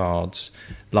phone cards.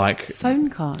 Like Phone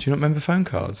cards? Do you not remember phone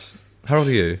cards? How old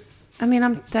are you? I mean,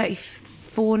 I'm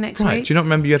 34 next Right. week. Do you not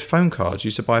remember you had phone cards? You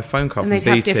used to buy a phone card And from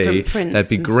they'd have BT. different prints They'd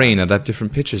be and green. I'd have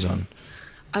different pictures on.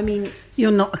 I mean... You're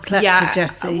not a collector,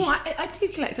 Jessie. Well, I do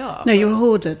collect art. No, you're a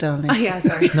hoarder, darling. Oh, yeah,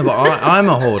 sorry. No, but I'm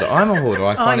a hoarder.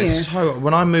 I find Are it you? so...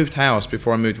 When I moved house,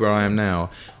 before I moved where I am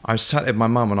now, I was sat there with my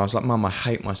mum and I was like, Mum, I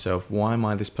hate myself. Why am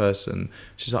I this person?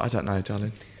 She's like, I don't know,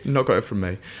 darling. You've not got it from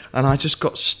me. And I just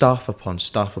got stuff upon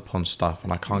stuff upon stuff,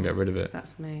 and I can't get rid of it.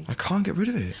 That's me. I can't get rid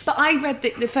of it. But I read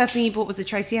that the first thing you bought was a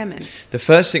Tracy Emin. The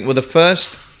first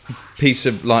piece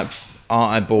of like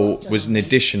art I bought was an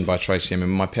edition by Tracy Emin.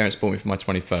 My parents bought me for my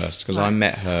 21st because I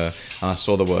met her and I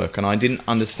saw the work, and I didn't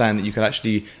understand that you could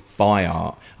actually buy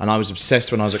art. And I was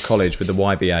obsessed when I was at college with the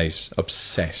YBAs,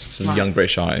 obsessed, some young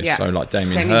British artists, so like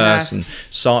Damien Hirst and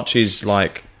Saatchi's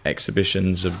like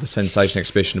exhibitions of the Sensation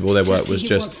exhibition of all their work was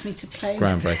just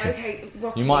groundbreaking. Okay,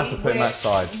 Rocky, You might have to put him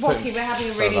outside. Rocky, we're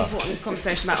having a really important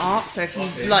conversation about art, so if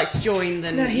you'd like to join,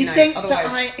 then No, he thinks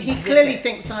that he clearly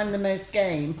thinks I'm the most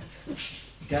game.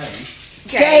 Game?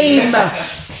 Game! Go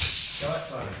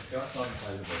outside and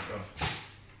play the book.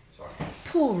 Sorry.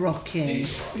 Poor Rocky.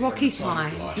 Rocky's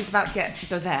fine. He's about to get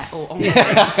Bavette or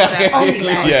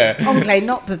Anglais. Yeah. Anglais,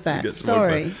 not Bavette.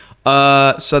 Sorry.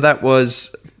 So that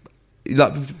was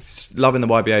like loving the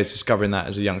YBAs, discovering that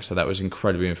as a youngster. That was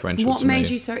incredibly influential. What to me. made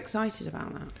you so excited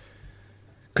about that?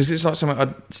 Because it's like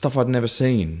stuff I'd never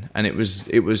seen, and it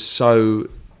was so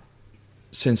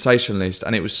sensationalist,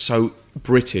 and it was so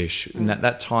British. And at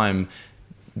that time,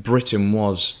 Britain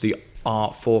was the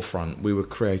art forefront. We were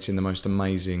creating the most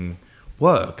amazing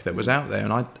work that was out there,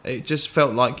 and it just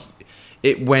felt like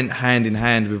it went hand in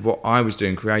hand with what I was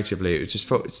doing creatively. I just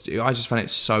found it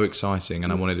so exciting,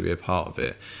 and I wanted to be a part of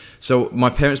it. So my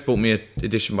parents bought me an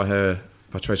edition by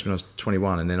Tracy when I was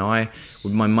 21, and then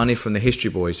with my money from the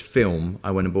History Boys film, I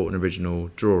went and bought an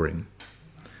original drawing,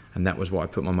 and that was what I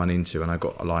put my money into. And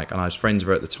I was friends with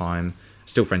her at the time,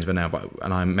 still friends with her now,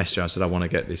 and I messaged her, I said, I want to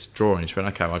get this drawing. She went,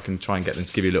 okay, well, I can try and get them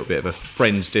to give you a little bit of a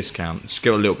friend's discount, just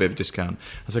give a little bit of a discount.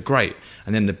 I said, great.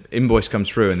 And then the invoice comes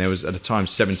through, and there was at the time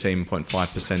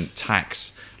 17.5%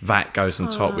 tax. VAT goes on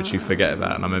top, which you forget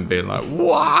about. And I remember being like,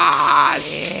 what?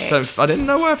 Yes. I didn't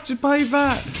know I have to pay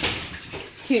VAT.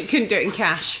 Couldn't do it in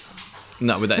cash.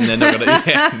 No, with that, and they're not gonna.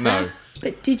 Yeah, no.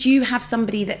 But did you have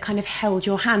somebody that kind of held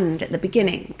your hand at the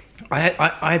beginning? I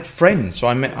had friends. So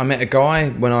I met a guy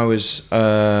when I was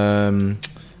probably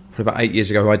about 8 years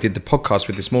ago, who I did the podcast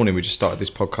with this morning. We just started this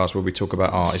podcast where we talk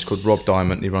about art. It's called Rob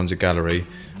Diamond. He runs a gallery.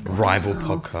 Rival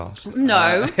podcast.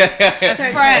 No.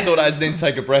 I thought that was an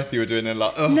intake of breath you were doing. And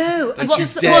like, oh, No,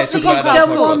 what's the podcast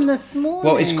done one this morning.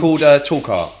 Well, it's called Talk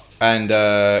Art, and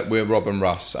we're Rob and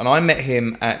Russ. And I met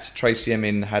him at Tracy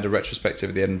Emin had a retrospective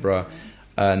at the Edinburgh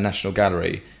National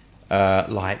Gallery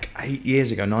like 9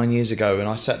 years ago, and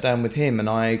I sat down with him, and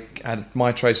I had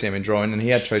my Tracy Emin drawing, and he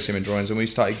had Tracy Emin drawings, and we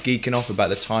started geeking off about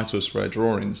the titles for our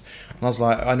drawings. And I was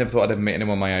like, I never thought I'd ever meet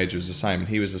anyone my age who was the same, and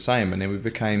he was the same, and then we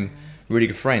became really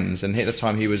good friends, and at the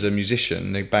time he was a musician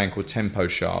in a band called Tempo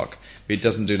Shark, but he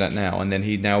doesn't do that now. And then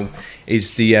he now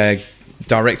is the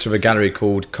director of a gallery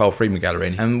called Carl Friedman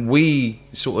Gallery, and we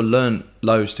sort of learned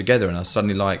loads together. And I was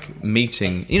suddenly like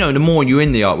meeting, you know, the more you're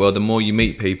in the art world, the more you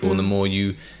meet people, and the more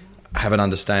you have an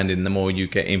understanding, the more you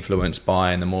get influenced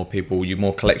by, and the more people,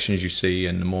 more collections you see,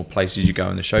 and the more places you go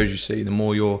and the shows you see, the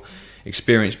more your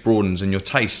experience broadens and your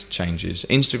taste changes.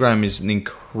 Instagram is an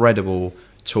incredible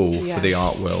tool for the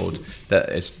art world that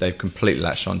they've completely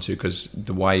latched onto, because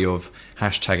the way of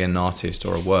hashtagging an artist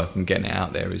or a work and getting it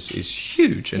out there is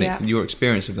huge, and your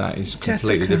experience of that is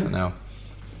completely different now.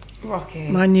 Rocky,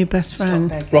 my new best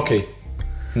friend. Rocky,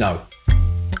 no.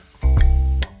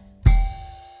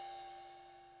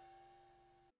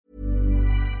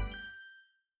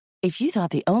 If you thought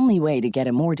the only way to get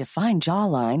a more defined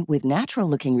jawline with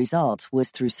natural-looking results was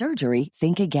through surgery,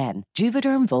 think again.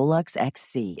 Juvederm Volux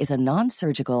XC is a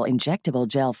non-surgical injectable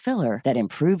gel filler that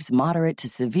improves moderate to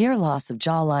severe loss of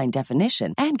jawline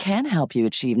definition and can help you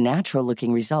achieve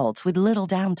natural-looking results with little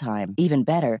downtime. Even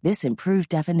better, this improved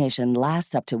definition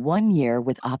lasts up to 1 year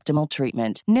with optimal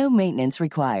treatment. No maintenance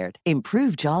required.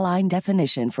 Improve jawline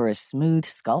definition for a smooth,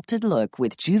 sculpted look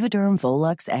with Juvederm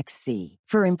Volux XC.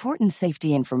 For important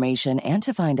safety information and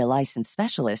to find a licensed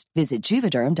specialist, visit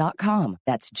Juvederm.com.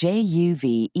 That's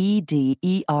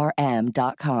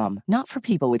JUVEDERM.com. Not for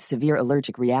people with severe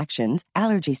allergic reactions,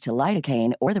 allergies to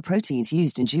lidocaine, or the proteins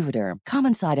used in Juvederm.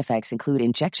 Common side effects include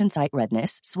injection site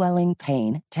redness, swelling,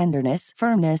 pain, tenderness,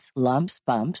 firmness, lumps,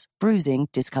 bumps, bruising,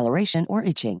 discoloration, or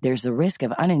itching. There's a risk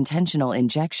of unintentional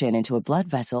injection into a blood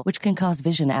vessel, which can cause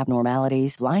vision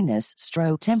abnormalities, blindness,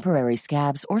 stroke, temporary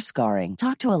scabs, or scarring.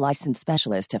 Talk to a licensed specialist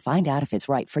to find out if it's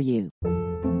right for you.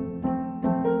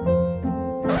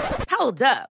 Hold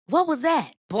up. What was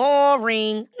that?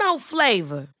 Boring. No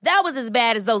flavor. That was as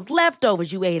bad as those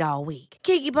leftovers you ate all week.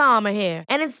 Keke Palmer here,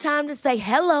 and it's time to say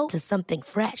hello to something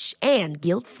fresh and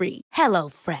guilt-free. Hello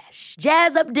Fresh.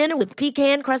 Jazz up dinner with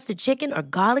pecan-crusted chicken or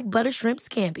garlic butter shrimp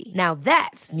scampi. Now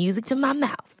that's music to my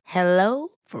mouth. Hello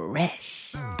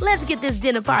Fresh. Let's get this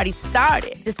dinner party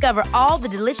started. Discover all the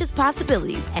delicious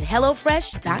possibilities at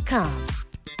HelloFresh.com.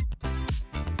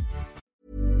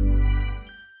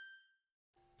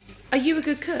 Are you a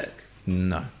good cook?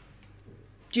 No.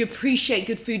 Do you appreciate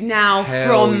good food now?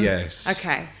 Hell yes.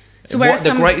 Okay. So where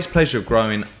the greatest pleasure of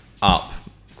growing up,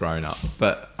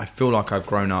 but I feel like I've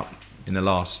grown up in the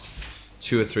last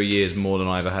 2 or 3 years more than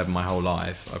I ever have in my whole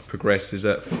life. I've progressed is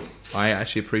that I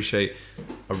actually appreciate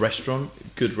a restaurant,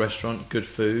 good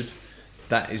food.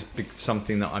 That is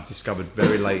something that I've discovered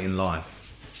very late in life.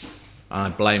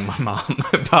 And I blame my mum,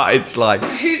 but it's like...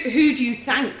 Who do you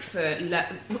thank for...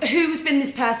 Who's been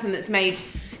this person that's made...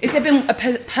 Has there been a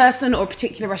person or a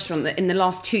particular restaurant that in the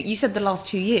last 2... You said the last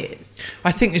 2 years.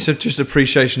 I think it's just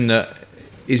appreciation that...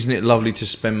 Isn't it lovely to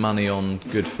spend money on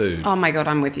good food? Oh my God,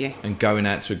 I'm with you. And going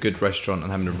out to a good restaurant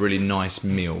and having a really nice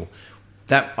meal.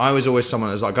 That I was always someone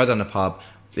that was like, go down the pub,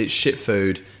 it's shit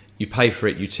food, you pay for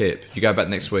it, you tip. You go back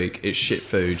next week, it's shit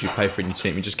food, you pay for it, you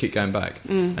tip, you just keep going back.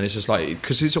 And it's just like,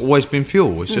 because it's always been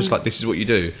fuel. It's just like, this is what you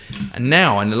do. And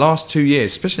now, in the last 2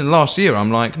 years, especially in the last year,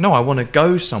 I'm like, no, I want to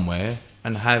go somewhere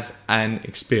and have an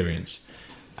experience.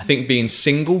 I think being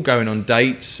single, going on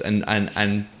dates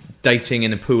and dating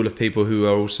in a pool of people who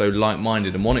are also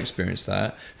like-minded and want to experience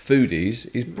that, foodies,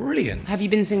 is brilliant. Have you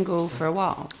been single for a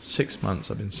while? 6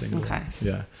 months I've been single. Okay.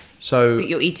 Yeah. But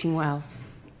you're eating well.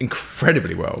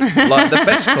 Incredibly well. Like the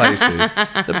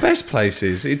best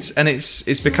places.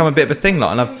 It's become a bit of a thing.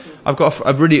 Like, and I've got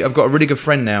a really good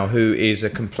friend now who is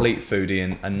a complete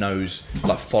foodie and knows,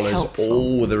 like, follows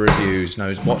all the reviews,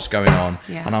 knows what's going on.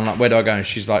 Yeah. And I'm like, where do I go? And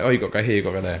she's like, oh, you got to go here, you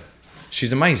got to go there.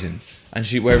 She's amazing. And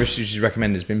wherever she's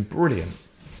recommended has been brilliant.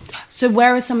 So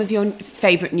where are some of your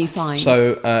favourite new finds?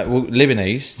 So, we'll live in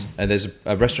East. There's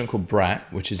a restaurant called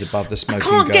Brat, which is above the smoking I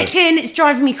can't get in. It's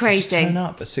driving me crazy. Just turn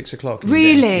up at 6 o'clock.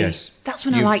 Really? Yes. That's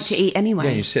when I like to eat anyway.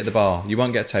 Yeah, you sit at the bar. You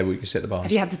won't get a table, you can sit at the bar.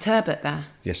 Have you had the turbot there?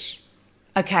 Yes.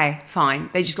 Okay, fine.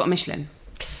 They just got a Michelin.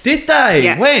 Did they?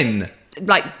 Yeah. When?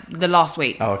 Like the last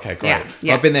week. Oh, okay, great.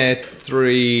 Yeah. I've been there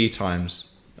 3 times.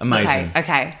 Amazing.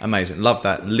 Okay. Amazing. Love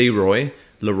that. Leroy,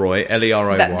 Leroy.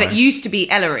 That used to be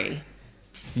Ellery.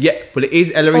 Yeah, well, it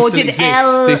is Ellery. Or did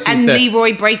Elle and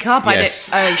Leroy break up? Yes.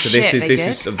 This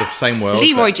is of the same world.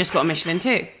 Leroy just got a Michelin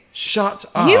too. Shut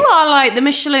up. You are like the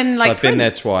Michelin, like. So I've been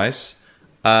there twice.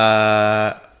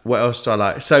 What else do I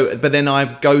like? So, but then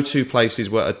I go to places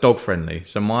where are dog friendly.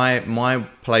 So my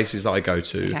places that I go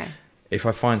to, if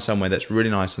I find somewhere that's really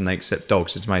nice and they accept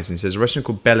dogs, it's amazing. So there's a restaurant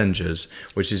called Bellinger's,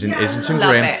 which is in Islington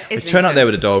Green. You turn up there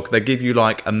with a dog. They give you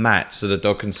like a mat so the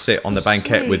dog can sit on the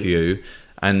banquette with you.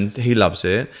 and he loves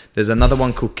it. There's another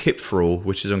one called Kipferl,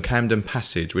 which is on Camden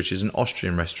Passage, which is an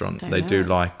Austrian restaurant. They do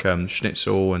like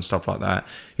schnitzel and stuff like that.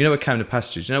 You know where Camden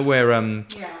Passage is? You know where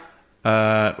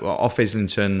off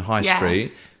Islington High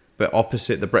Street, but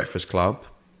opposite the Breakfast Club,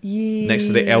 next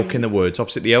to the Elk in the Woods,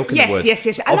 opposite the Elk in the Woods. Yes.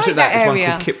 I opposite like that is area.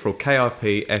 one called Kipferl,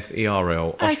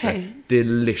 Kipferl, Austria. Okay.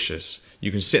 Delicious. You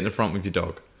can sit in the front with your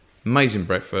dog. Amazing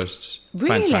breakfasts.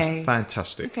 Really?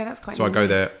 Fantastic. Okay, that's quite So I go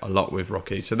there a lot with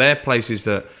Rocky. So they're places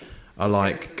that I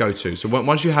like go to. So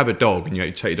once you have a dog and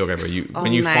you take your dog everywhere,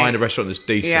 when you find a restaurant that's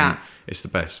decent, it's the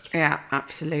best. Yeah,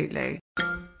 absolutely.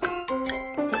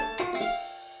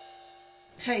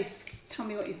 Taste. Tell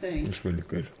me what you think. It's really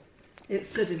good. It's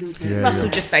good, isn't it? Yeah, Russell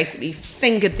just basically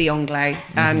fingered the onglet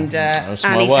and he's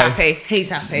my way. happy. He's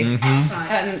happy.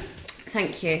 Right.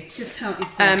 Thank you. Just help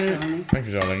yourself, darling. Thank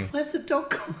you, darling. Where's the dog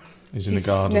gone? He's in He's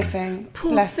the garden. sniffing.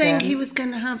 Poor Bless thing. him. He was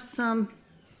going to have some.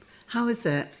 How is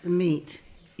it? The meat.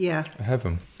 Yeah. I have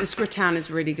him. The gratin is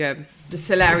really good. The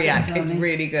celeriac is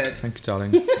really good. Thank you,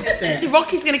 darling.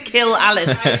 Rocky's going to kill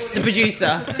Alice, the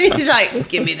producer. He's like,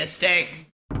 give me the steak.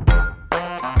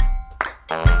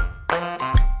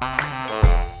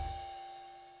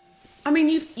 I mean,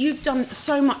 you've done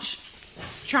so much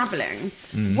travelling.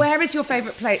 Where is your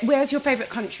favourite place? Where's your favourite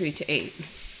country to eat?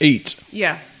 Eat.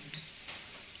 Yeah.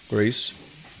 Greece.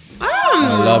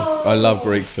 Oh. I love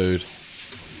Greek food.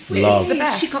 Love. the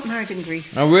best. She got married in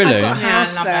Greece. Oh, really? I've got a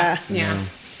house love there. it. Yeah.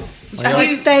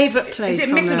 My favourite place. Is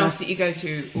it on Mykonos earth. that you go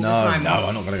to all No, the time?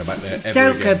 I'm not going to go back there ever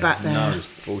Don't again. go back there. No,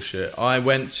 bullshit. I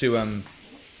went to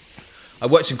I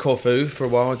worked in Corfu for a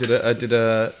while. I did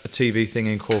a TV thing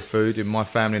in Corfu, did My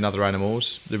Family and Other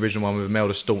Animals. The original one with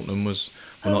Imelda Staunton was,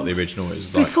 well, not the original, it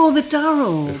was like Before the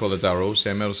Durrells. before the Durrells.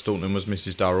 Yeah, Imelda Staunton was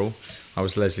Mrs. Durrell. I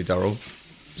was Leslie Durrell.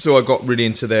 So I got really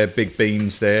into their big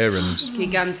beans there and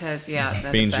Gigantes, yeah.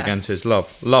 they're beans the best. gigantes.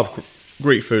 Love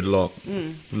Greek food a lot.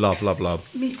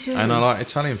 Love. Me too. And I like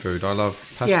Italian food. I love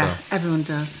pasta. Yeah, everyone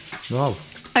does.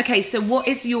 Love. Okay, so what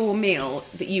is your meal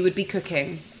that you would be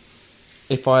cooking?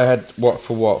 If I had for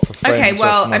friends. Okay, or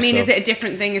well, for I mean, is myself? it a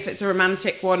different thing if it's a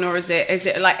romantic one, or is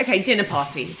it like, okay, dinner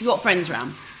party? If you've got friends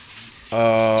around,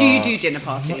 do you do dinner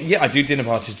parties? Yeah, I do dinner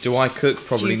parties. Do I cook?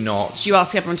 Probably not. Do you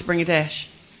ask everyone to bring a dish?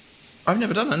 I've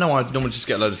never done that. No, I normally just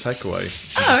get a load of takeaway.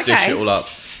 Oh, Just dish okay. it all up.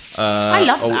 I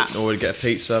love that. Or get a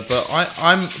pizza. But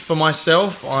I'm for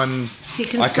myself. He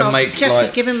can I can make Jesse,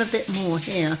 like give him a bit more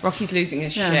here. Rocky's losing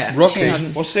his Yeah. shit. Rocky. Hang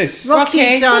on. What's this?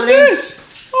 Rocky, darling. What's this?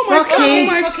 Oh my Rocky.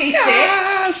 God. Rocky,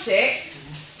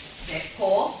 sit,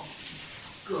 paw.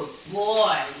 Good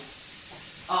boy.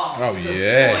 Oh good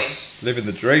yes, living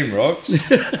the dream, Rocks.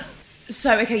 boy.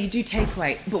 So okay, you do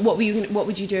takeaway, but what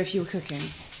would you do if you were cooking?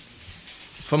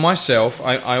 For myself,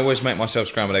 I always make myself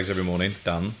scrambled eggs every morning.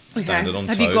 Done. Standard on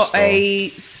Have toast. you got or a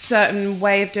certain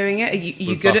way of doing it? Are you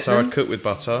with good butter, at them? I'd cook with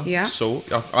butter. Yeah.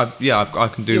 Salt. I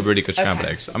can do really good scrambled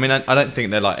eggs. I mean, I don't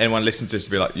think they're like anyone listens to this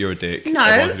to be like you're a dick.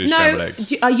 Everyone can do scrambled No.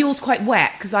 eggs. Are yours quite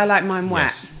wet? Because I like mine wet.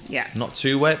 Yes. Yeah. Not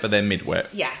too wet, but they're mid-wet.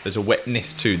 Yeah. There's a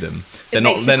wetness to them. It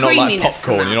makes the They're not like creaminess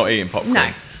come popcorn. out. You're not eating popcorn.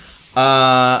 No.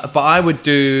 But I would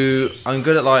do. I'm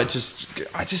good at I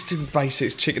just do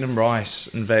basics: chicken and rice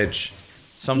and veg.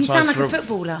 Sometimes You sound like a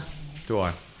footballer. Do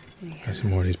I? Have some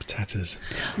more of these potatoes.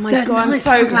 Oh my They're God, I'm nice, so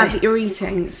aren't glad they? that you're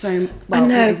eating so I well.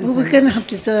 know. Well, we're going to have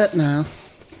dessert now.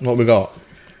 What we got?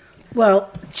 Well,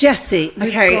 Jessie. we've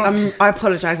Okay, got- I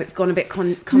apologise. It's gone a bit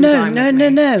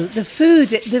No. The food,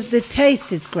 the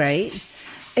taste is great.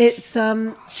 It's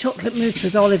chocolate mousse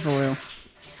with olive oil.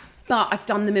 But I've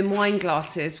done them in wine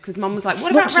glasses because Mum was like,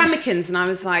 "What about What's- ramekins?" And I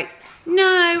was like,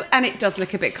 "No." And it does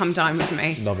look a bit come down with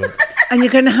me. Love it. And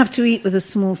you're going to have to eat with a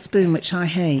small spoon, which I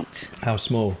hate. How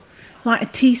small? Like a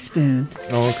teaspoon.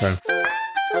 Oh, okay.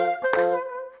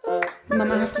 Mum,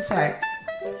 I have to say,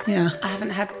 Yeah. I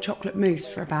haven't had chocolate mousse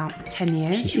for about 10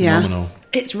 years. Yeah. Phenomenal.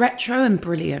 It's retro and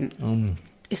brilliant.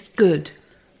 It's good.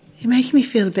 You're making me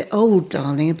feel a bit old,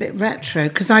 darling, a bit retro,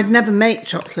 because I'd never make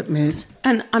chocolate mousse.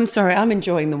 And I'm sorry, I'm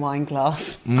enjoying the wine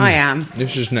glass. I am.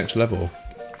 This is next level.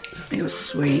 It was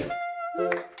sweet.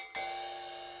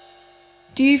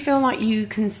 Do you feel like you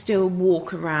can still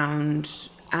walk around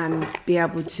and be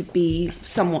able to be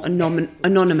somewhat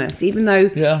anonymous, even though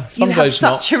Yeah, you some have days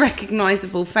such not. a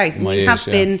recognisable face, and My you ears,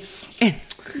 have been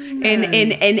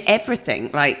in everything,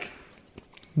 like,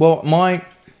 Well,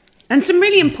 and some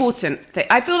really important things.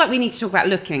 I feel like we need to talk about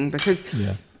looking because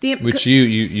which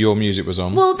your music was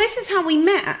on. Well, this is how we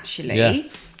met, actually. Yeah.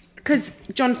 Because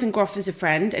Jonathan Groff is a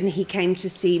friend, and he came to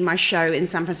see my show in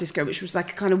San Francisco, which was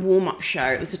like a kind of warm-up show.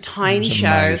 It was a tiny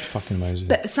show. Fucking amazing.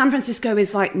 But San Francisco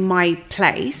is like my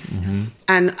place, Mm-hmm.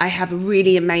 and I have a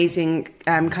really amazing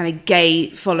kind of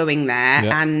gay following there,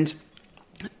 Yeah. and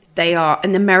they are,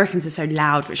 and the Americans are so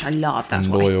loud, which I love. That's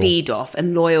what I feed off,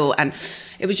 and loyal. And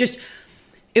it was just,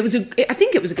 I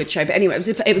think it was a good show. But anyway, it was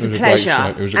a pleasure. It was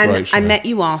a great show. I met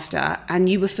you after, and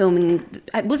you were filming.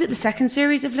 Was it the second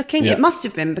series of Looking? Yeah. It must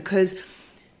have been, because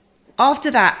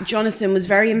after that, Jonathan was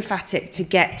very emphatic to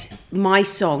get my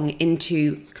song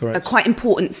into a quite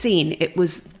important scene. It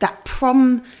was that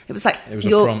prom. It was like it was a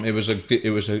prom. It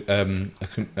was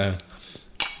a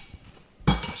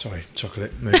sorry,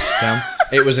 chocolate moves down.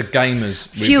 It was a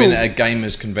gamers. We've been at a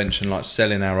gamers convention, like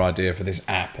selling our idea for this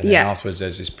app, and then afterwards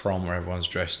there's this prom where everyone's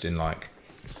dressed in like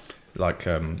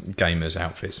gamers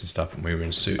outfits and stuff, and we were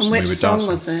in suits and we were dancing. Which song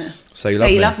was it? So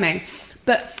You Love Me.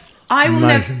 But I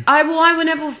will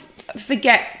never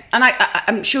forget, and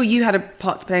I'm sure you had a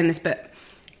part to play in this, but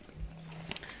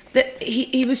that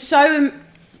he was so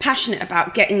passionate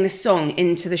about getting this song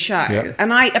into the show,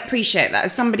 and I appreciate that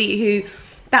as somebody who.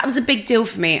 That was a big deal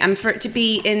for me, and for it to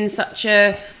be in such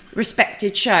a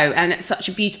respected show and at such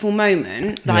a beautiful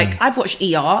moment. Like, I've watched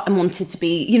ER and wanted to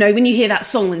be, you know, when you hear that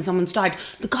song when someone's died,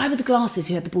 the guy with the glasses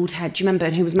who had the bald head, do you remember,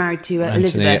 and who was married to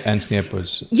Elizabeth? Anthony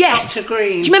Edwards. Yes. Dr.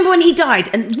 Green. Do you remember when he died?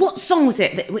 And what song was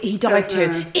it that he died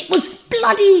to? It was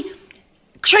bloody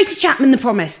Tracy Chapman, The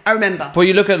Promise. I remember. Well,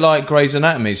 you look at like Grey's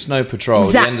Anatomy, Snow Patrol.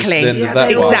 Exactly. The end of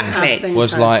that was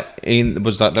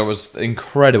that was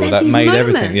incredible. There's that made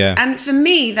moments. Everything. Yeah. And for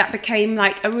me, that became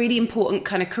like a really important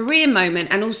kind of career moment,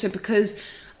 and also because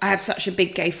I have such a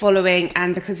big gay following,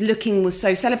 and because Looking was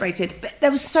so celebrated. But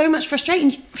there was so much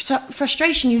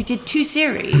frustration. You did 2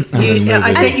 series.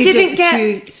 I think you didn't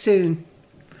get too soon.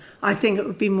 I think it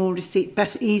would be more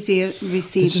easier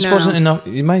received. It just now. wasn't enough.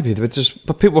 Maybe,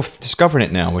 but people are discovering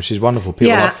it now, which is wonderful.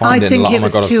 People are finding I think it. it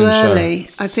was too early.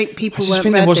 I think people weren't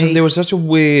ready. There was such a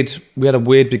weird. We had a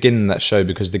weird beginning of that show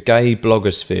because the gay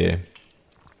blogosphere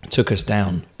took us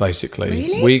down. Basically,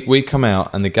 really? we come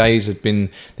out and the gays had been.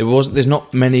 There's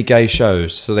not many gay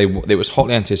shows, so it was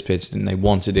hotly anticipated, and they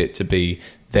wanted it to be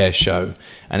their show,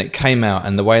 and it came out,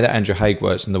 and the way that Andrew Haigh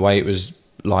works and the way it was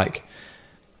like.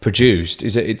 Produced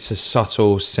is that it's a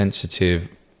subtle, sensitive,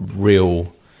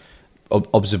 real,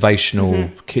 observational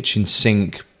kitchen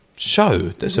sink show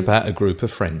that's about a group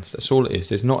of friends. That's all it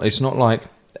is. It's not like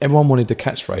everyone wanted the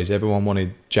catchphrase. Everyone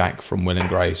wanted Jack from Will and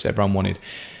Grace. Everyone wanted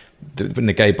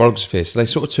the gay blogosphere. So they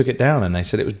sort of took it down and they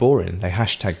said it was boring. They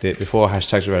hashtagged it before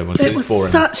hashtags were relevant. It was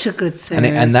boring. Such a good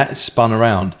series, and that spun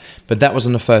around. But that was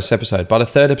on the first episode. By the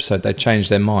third episode, they changed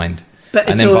their mind.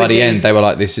 And then by the end, they were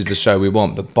like, this is the show we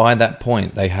want. But by that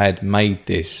point, they had made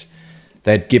this.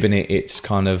 They'd given it its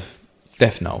kind of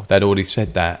death knell. They'd already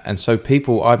said that. And so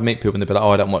I'd meet people and they'd be like,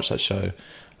 oh, I don't watch that show.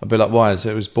 I'd be like, why? It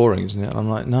was boring, isn't it? And I'm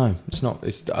like, no, it's not.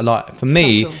 It's like, for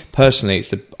me, personally,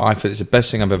 I feel it's the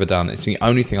best thing I've ever done. It's the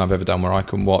only thing I've ever done where I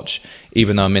can watch,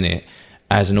 even though I'm in it,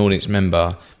 as an audience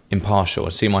member, impartial,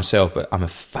 and see myself, but I'm a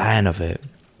fan of it.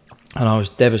 And I was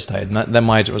devastated. And then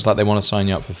my agent was like, they want to sign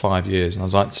you up for 5 years. And I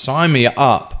was like, sign me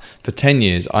up for 10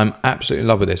 years. I'm absolutely in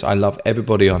love with this. I love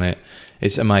everybody on it.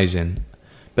 It's amazing.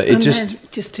 But it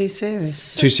just 2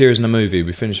 series. 2 series and a movie.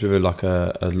 We finished with like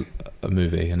a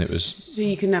movie, and it was. So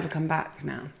you can never come back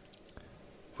now.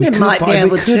 We could,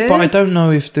 but I don't know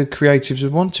if the creatives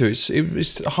would want to.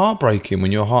 It's heartbreaking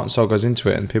when your heart and soul goes into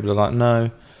it, and people are like,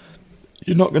 no,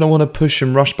 you're not going to want to push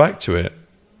and rush back to it.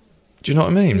 Do you know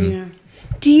what I mean? Yeah.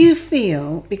 Do you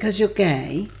feel, because you're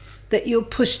gay, that you're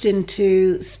pushed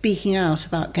into speaking out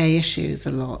about gay issues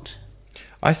a lot?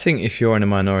 I think if you're in a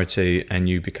minority and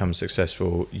you become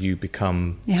successful, you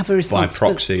become, have a by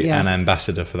proxy, an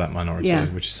ambassador for that minority,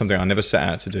 which is something I never set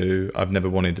out to do. I've never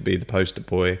wanted to be the poster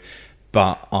boy,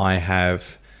 but I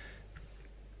have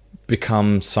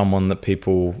become someone that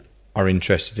people are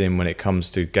interested in when it comes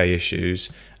to gay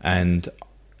issues, and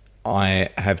I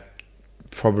have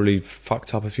probably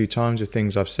fucked up a few times with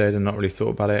things I've said and not really thought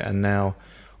about it, and now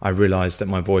I realise that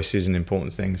my voice is an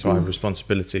important thing, so I have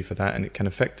responsibility for that, and it can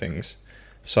affect things.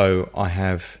 So I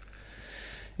have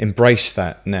embraced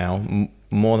that now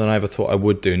more than I ever thought I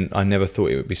would do. I never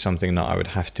thought it would be something that I would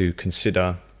have to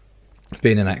consider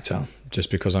being an actor.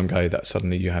 Just because I'm gay, that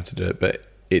suddenly you have to do it. But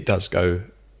it does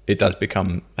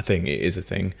become a thing. It is a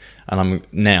thing. And I'm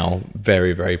now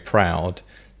very, very proud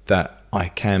that I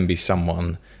can be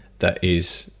someone that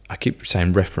is, I keep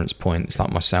saying reference point, it's like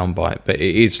my soundbite, but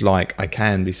it is like I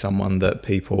can be someone that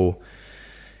people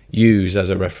use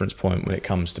as a reference point when it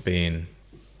comes to being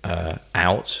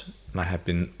out, and I have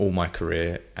been all my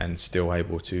career and still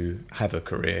able to have a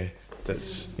career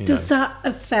that's, Does that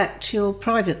affect your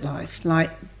private life?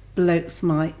 Like blokes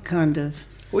might kind of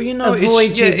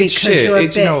avoid you because you're a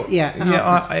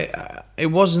bit...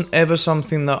 it wasn't ever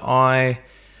something that I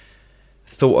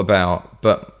thought about,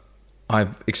 but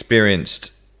I've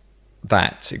experienced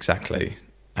that exactly,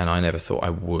 and I never thought I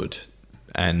would.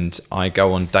 And I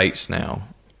go on dates now,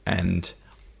 and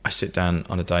I sit down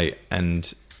on a date,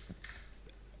 and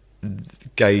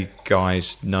gay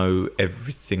guys know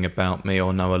everything about me,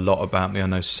 or know a lot about me, or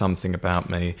know something about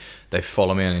me. They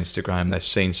follow me on Instagram, they've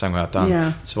seen something I've done.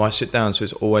 Yeah. So I sit down, so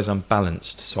it's always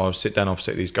unbalanced. So I'll sit down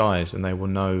opposite these guys, and they will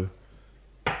know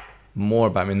more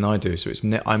about me than I do. So it's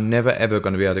I'm never ever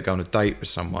going to be able to go on a date with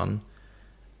someone,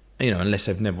 unless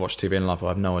they've never watched TV in life, or I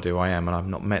have no idea who I am, and I've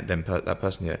not met that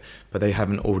person yet, but they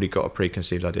haven't already got a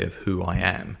preconceived idea of who I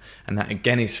am. And that,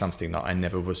 again, is something that I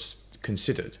never was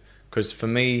considered. Because for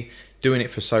me, doing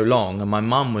it for so long, and my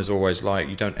mum was always like,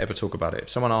 you don't ever talk about it. If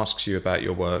someone asks you about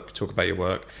your work, talk about your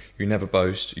work. You never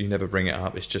boast, you never bring it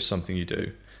up, it's just something you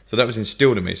do. So that was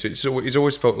instilled in me. So it's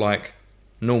always felt like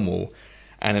normal.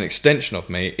 And an extension of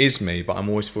me is me, but I'm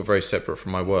always feel very separate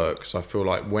from my work. So I feel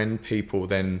like when people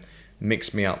then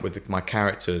mix me up with my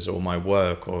characters or my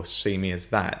work, or see me as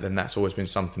that, then that's always been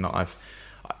something that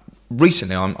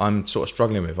recently I'm sort of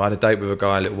struggling with. I had a date with a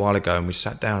guy a little while ago, and we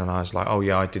sat down, and I was like, oh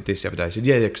yeah, I did this the other day. He said,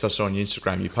 yeah, because I saw on your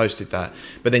Instagram you posted that,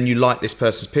 but then you like this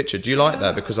person's picture. Do you like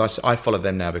that? Because I follow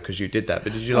them now because you did that.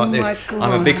 But did you like this? God.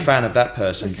 I'm a big fan of that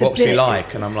person. What was he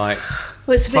like? And I'm like,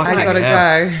 well, it's a bit I like, gotta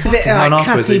go. It's a bit like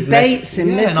Kathy Bates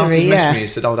in Misery. And after he messaged me, he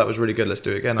said, oh, that was really good, let's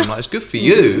do it again. I'm like, it's good for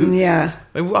you. Yeah.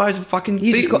 I was fucking...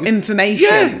 You just got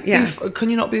information. Yeah. Can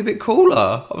you not be a bit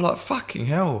cooler? I'm like, fucking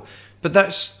hell. But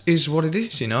that is what it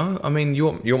is, I mean,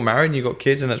 you're married and you've got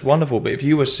kids, and that's wonderful. But if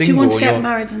you were single... Do you want to get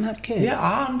married and have kids?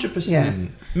 Yeah, 100%.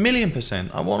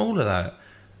 $1,000,000%. I want all of that.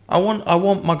 I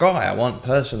want my guy. I want a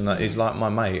person that is like my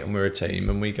mate, and we're a team,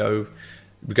 and we go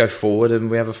forward, and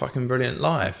we have a fucking brilliant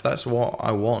life. That's what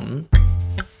I want.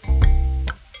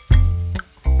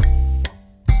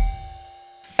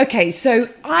 Okay, so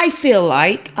I feel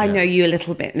like I know you a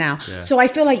little bit now. Yeah. So I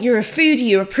feel like you're a foodie,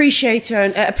 you're appreciator,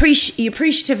 and you're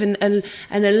appreciative and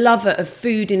a lover of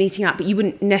food and eating out, but you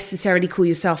wouldn't necessarily call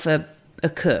yourself a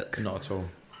cook. Not at all.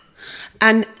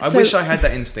 And I wish I had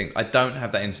that instinct. I don't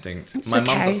have that instinct. It's My mum's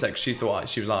okay. upset. She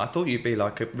was like, I thought you'd be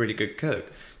like a really good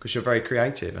cook because you're very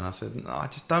creative. And I said, no, I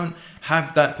just don't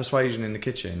have that persuasion in the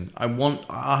kitchen. I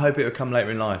hope it will come later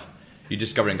in life. You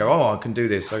discover it and go, oh, I can do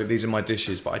this. So these are my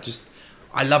dishes. But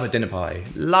I love a dinner party.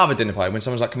 Love a dinner party. When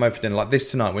someone's like, come over for dinner, like this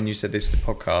tonight, when you said this to the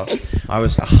podcast, I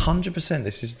was 100%,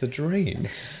 this is the dream.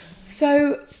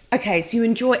 So, okay, so you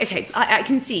enjoy, I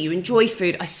can see you enjoy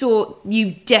food. I saw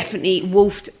you definitely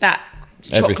wolfed that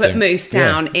chocolate mousse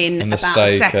down in and the about steak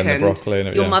a second. And the broccoli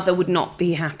and your mother would not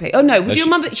be happy. Oh no, would your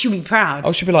mother, she'd be proud.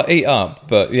 Oh, she'd be like, eat up.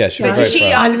 But yeah, she'd be very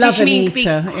proud. I love an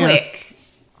eater, be quick? Yeah.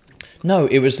 No,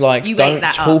 it was like, you don't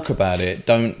talk about it.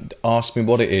 Don't ask me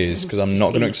what it is, because I'm not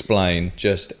going to explain.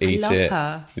 Just eat it.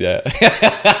 Her.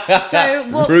 Yeah.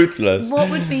 So ruthless. What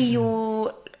would be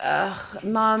your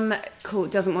mum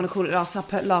doesn't want to call it Last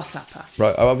Supper? Last Supper.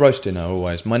 Right, roast dinner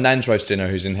always. My nan's roast dinner,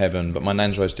 who's in heaven, but my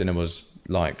nan's roast dinner was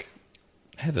like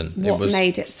heaven. What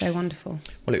made it so wonderful?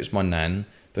 Well, it was my nan,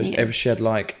 but she had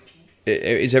like. It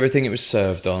is everything it was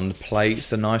served on, the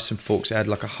plates, the knives and forks. It had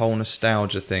like a whole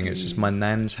nostalgia thing. It was just my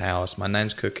nan's house, my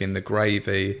nan's cooking, the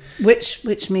gravy.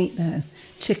 Which meat though?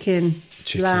 Chicken,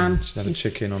 lamb? She'd have a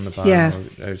chicken on the bone. Yeah.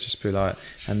 It would just be like,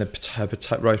 and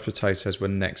her roast potatoes were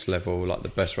next level, like the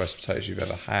best roast potatoes you've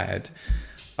ever had.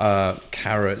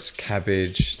 Carrots,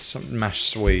 cabbage, some mashed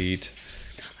swede.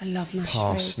 I love mashed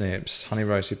parsnips, honey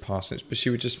roasted parsnips. But she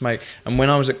would just make, and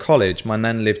when I was at college, my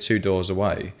nan lived 2 doors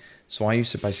away. So I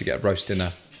used to basically get a roast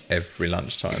dinner every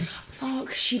lunchtime. Oh,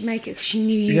 because she'd make it because she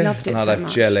knew you loved it so much. And I'd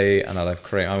have jelly and I'd have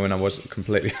cream. I mean, I wasn't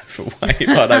completely overweight,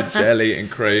 but I'd have jelly and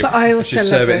cream. But I also she'd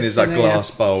serve it in these like dinner,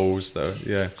 glass bowls, though.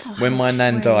 Yeah. Oh, when my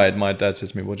nan died, my dad said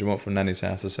to me, "What do you want from Nanny's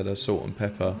house?" I said, "A salt and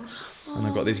pepper." And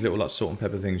I've got these little like salt and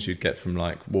pepper things you'd get from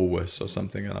like Woolworths or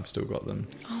something, and I've still got them.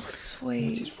 Oh,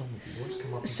 sweet.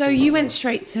 So you went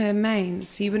straight to mains,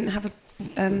 so you wouldn't have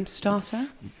a starter?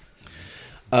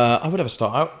 I would have a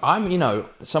start.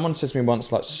 Someone said to me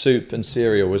once, like, soup and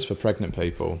cereal was for pregnant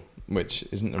people, which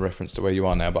isn't a reference to where you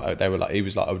are now, but he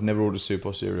was like, I would never order soup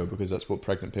or cereal because that's what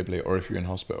pregnant people eat, or if you're in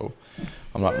hospital.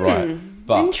 I'm like, right.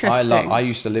 But interesting. I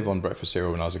used to live on breakfast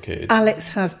cereal when I was a kid. Alex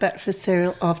has breakfast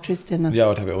cereal after his dinner. Yeah, I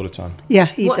would have it all the time. Yeah,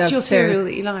 he does. What's your cereal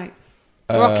that you like?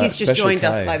 Rocky's just joined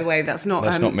us, by the way. That's not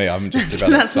me. I haven't just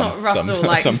developed that's not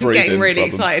Russell getting really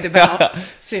excited about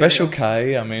cereal. Special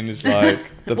K, I mean, is like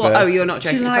the best. Oh, you're not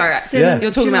joking. Sorry.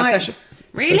 You're talking about special.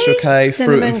 Really? Special K, fruit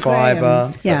Cinnamon and fibre.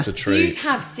 grahams. Yeah. That's a So treat. you'd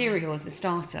have cereal as a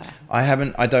starter.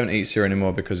 I don't eat cereal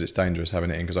anymore because it's dangerous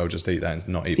having it in because I'll just eat that and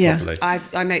not eat properly.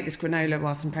 I make this granola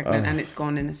whilst I'm pregnant and it's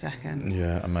gone in a second.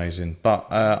 Yeah, amazing. But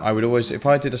I would always, if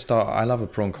I did a start, I love a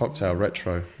prawn cocktail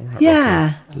retro. All right,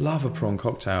 Yeah. Rocky. Love a prawn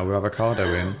cocktail with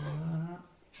avocado in.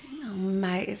 Oh,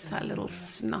 mate, it's that little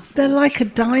snuff. They're like a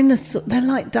dinosaur. They're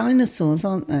like dinosaurs,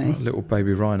 aren't they? Little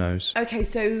baby rhinos. Okay,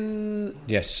 so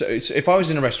Yes. So if I was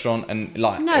in a restaurant and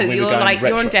like no, we were you're going like retro-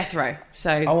 you're on death row.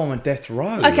 So Oh, I'm on death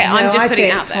row. okay, I'm No, just I putting it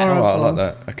think out it's there. horrible. Oh, I like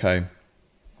that. Okay.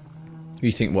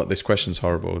 You think what this question's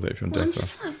horrible that if you're on I'm death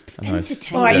just row? like I know.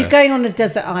 entertaining. All right, Yeah. you're going on a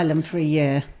desert island for a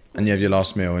year. And you have your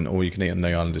last meal and all you can eat on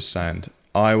the island is sand.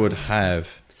 I would have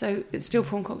So it's still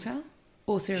prawn cocktail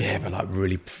or cereal? yeah, but like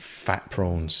really fat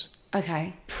prawns.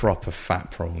 Okay. Proper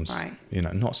fat prawns. Right. You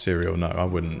know, not cereal. No, I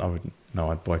wouldn't.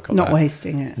 No, I'd boycott Not that.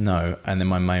 wasting it. No, and then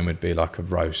my main would be like a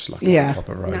roast, like Yeah. a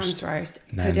proper roast. Nan's roast.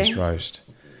 Nan's Pudding? roast.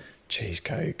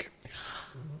 Cheesecake.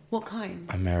 What kind?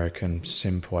 American,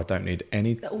 simple. I don't need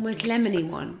any. The almost lemony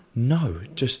one. No,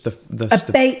 just the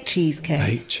A baked cheesecake.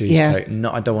 baked cheesecake.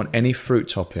 No, I don't want any fruit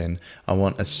topping. I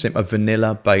want a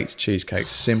vanilla baked cheesecake,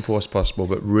 simple as possible,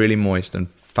 but really moist and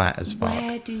fat as fuck.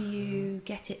 Where do you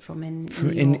get it from in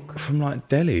New York? From like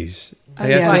delis. Oh,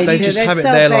 yeah, they they just do. have They it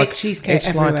sell there baked like cheesecake it's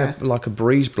everywhere. like a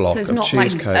breeze block So it's of not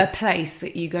cheesecake. like a place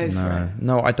that you go for.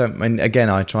 No, I don't. And again,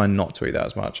 I try not to eat that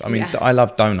as much. I mean, Yeah. I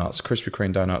love donuts, Krispy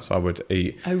Kreme donuts. I would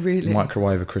eat. Oh, really?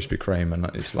 Microwave a Krispy Kreme, and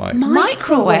it's like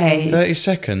Microwave. 30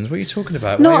 seconds. What are you talking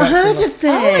about? Not Why are you heard acting of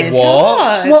this.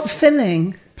 What? What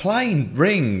filling? Plain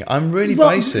ring. I'm really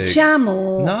What, basic. jam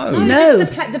or No. No.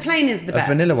 Just the plain is the A best.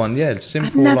 vanilla one, yeah. Simple.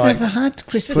 I've never like, ever had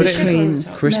put Krispy it in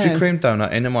Kremes. Krispy No. Kreme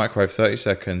donut in the microwave, 30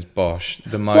 seconds. Bosh.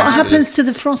 The most. What happens to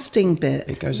the frosting bit?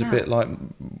 It goes a bit like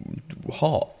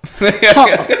hot. Would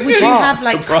you have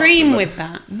like Surprisingly. cream with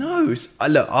that? No,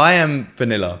 look, I am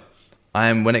vanilla.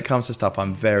 When it comes to stuff,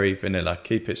 I'm very vanilla.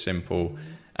 Keep it simple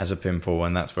as a pimple,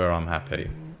 and that's where I'm happy.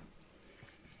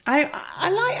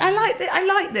 I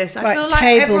like this. I Right, feel like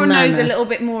table everyone knows a manner. little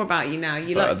bit more about you now.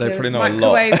 You But like they to probably know a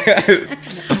lot.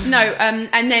 microwave. No,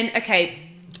 and then okay,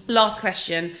 last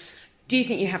question. Do you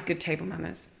think you have good table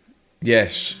manners?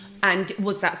 Yes. And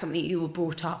was that something you were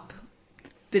brought up?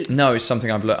 No, it's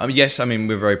something I've learned. Yes, I mean,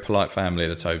 we're a very polite family,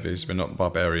 the Tovies. We're not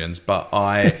barbarians. But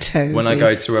The when I go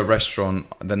Tovies. to a restaurant,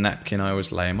 the napkin I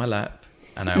always lay in my lap.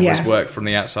 And I always work from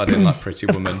the outside in like Pretty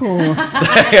Woman. Of course.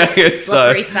 Rockery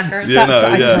suckers. you That's know, what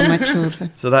I yeah. tell my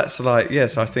children. So that's like,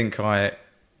 yes, I think I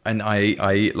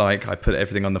eat like, I put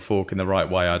everything on the fork in the right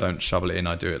way. I don't shovel it in.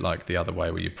 I do it like the other way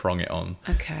where you prong it on.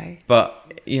 Okay.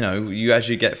 But, you know, as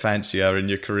you get fancier in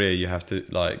your career, you have to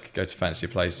like go to fancier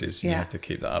places and you Yeah. have to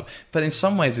keep that up. But in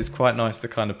some ways, it's quite nice to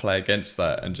kind of play against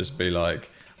that and just be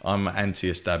like, I'm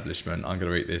anti-establishment. I'm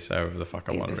going to eat this however the fuck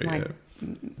I want to eat it.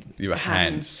 Your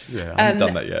hands. Yeah, I haven't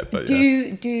done that yet, but do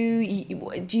yeah.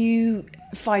 do you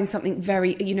find something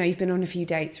very? You know, you've been on a few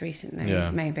dates recently, Yeah.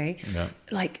 maybe. Yeah.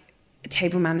 Like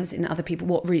table manners in other people.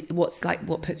 What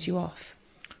puts you off,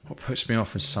 What puts me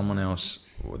off is someone else,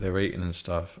 what they're eating and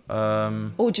stuff.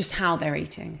 or just how they're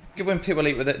eating? When people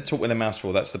eat with it, talk with their mouths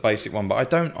full, that's the basic one. But I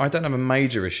don't have a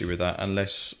major issue with that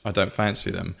unless I don't fancy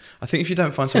them. I think if you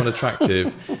don't find someone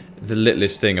attractive, the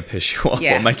littlest thing will piss you off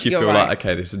Yeah, or make you you're feel right. like,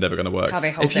 okay, this is never going to work. How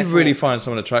they hold If you their really fork. find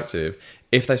someone attractive,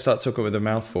 if they start talking with their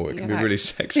mouth full, it can be You're really like-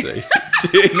 sexy.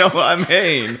 Do you know what I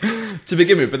mean? To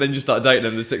begin with, but then you start dating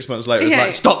them, then 6 months later, it's Yeah.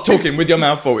 like, stop talking with your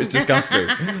mouth full, it's disgusting.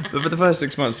 But for the first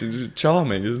 6 months, it's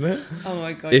charming, isn't it? Oh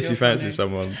my god! If you're you fancy funny.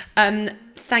 someone.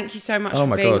 Thank you so much Oh for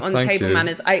my being God, on thank Table you.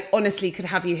 Manners. I honestly could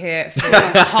have you here for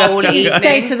the whole evening.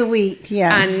 Stay for the week,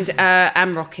 yeah.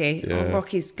 And Rocky. Yeah. Oh,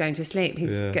 Rocky's going to sleep.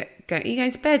 He's Yeah. are you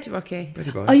going to bed, Rocky?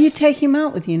 Are you taking him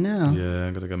out with you now? Yeah,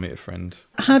 I'm going to go meet a friend.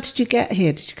 How did you get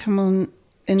here? Did you come on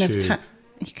in a Tube.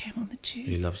 You came on the tube.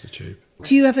 He loves the tube.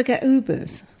 Do you ever get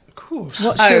Ubers? Of course.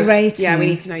 What's your rating? Yeah, we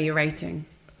need to know your rating.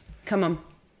 Come on.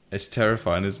 It's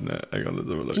terrifying, isn't it? Hang on, let's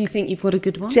have a look. Do you think you've got a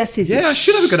good one? Jessie's Yeah, I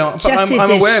should have a good answer, but Jessie's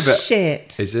I'm is aware of it.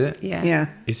 Shit. Is it? Yeah. Yeah.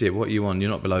 Is it? What are you on? You're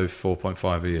not below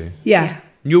 4.5, are you? Yeah.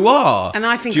 You are? And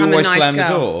I think Do you I'm a always nice slam girl.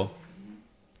 the door?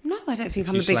 No, I don't think If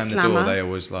I'm you a big slam the slammer. door, they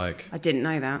always like... I didn't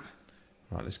know that.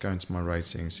 Right, let's go into my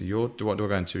ratings. So what do I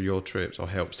go into? Your trips or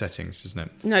help settings, isn't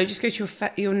it? No, just go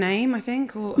to your name, I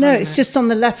think. Or No, I don't it's know. just on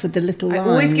the left with the little I lines.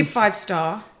 always give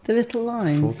 5-star. The little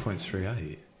lines.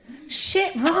 4.38.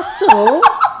 Shit, Russell.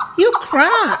 You're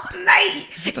crap. Mate,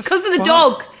 it's because of the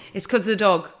dog. It's because of the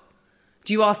dog.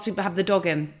 Do you ask to have the dog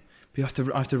in? But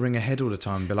I have to ring ahead all the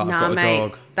time and be like, Nah, I've got mate. a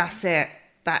dog. That's it.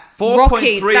 That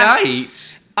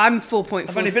 4.38? I'm 4.46.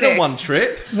 I've only been on one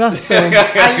trip. Russell.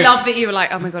 I love that you were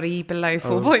like, oh my God, are you below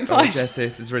 4.5? Oh, Jess,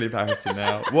 this is really embarrassing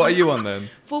now. What are you on then?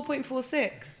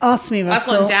 4.46. Ask me,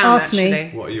 Russell. I've gone down, Ask actually.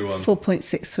 me. What are you on?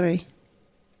 4.63.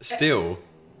 Still?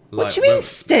 What do you mean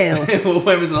still?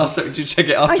 When was the last time? Did you check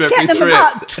it after I every get them trip?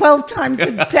 about 12 times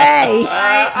a day.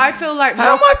 I feel like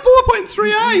How am I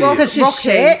 4.38? Because you're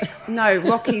shit. No,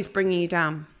 Rocky's bringing you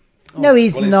down. No,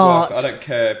 he's Well, it's not. work. I don't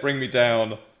care. Bring me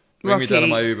down. Bring me Rocky, down on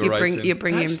my Uber rating. you're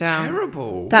bringing him down.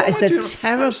 Terrible. That What is am I a doing?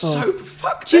 terrible. I'm so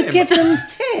fuck Do you them. give them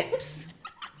tips?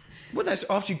 Well, that's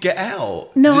after you get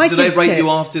out. No, I do they give rate you tips.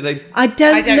 after they? I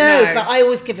don't don't know, know. but I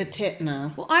always give a tip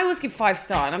now. Well, I always give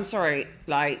 5-star, and I'm sorry,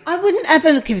 like... I wouldn't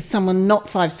ever give someone not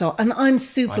 5-star, and I'm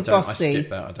super I bossy. skip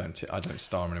that. I don't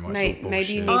star them anymore. It's all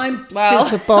Maybe you bullshit. need I'm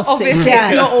super bossy. Obviously,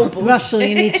 it's not all bullshit. Russell,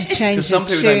 you need to change Because some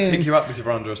your people don't tune. pick you up if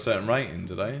you're under a certain rating,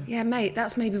 do they? Yeah, mate,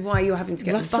 that's maybe why you're having to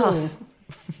get Russell. the bus.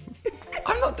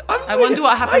 I wonder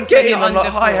what happens I get when you're in, I'm like,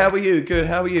 under hi, four. how are you? Good,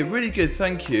 how are you? Really good,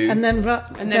 thank you. And then,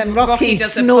 then Rocky Rocky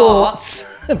does a snorts.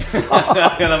 and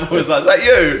I'm always like, is that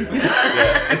you?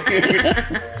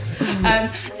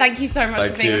 Thank you so much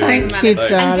Thank for being you. a table Thank you,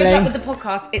 manager. And good darling. luck with the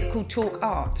podcast. It's called Talk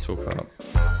Art. Talk up.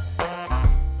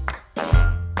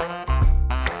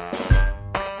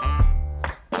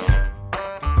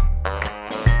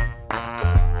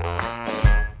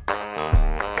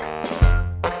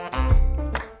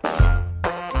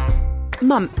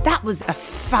 Mum, that was a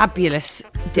fabulous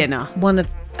dinner.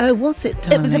 Was it,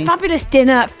 darling? It was a fabulous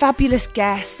dinner, fabulous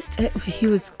guest. He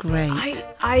was great.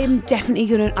 I am definitely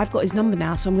gonna. I've got his number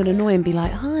now, so I'm gonna annoy him and be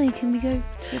like, "Hi, can we go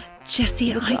to?"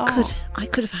 Jessie, Look at I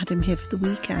could have had him here for the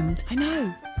weekend. I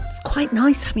know. It's quite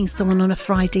nice having someone on a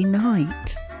Friday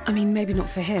night. I mean, maybe not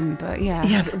for him, but yeah,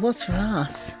 Yeah, but it was for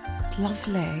us. it's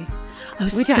lovely. I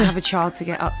was We don't so- have a child to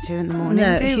get up to in the morning,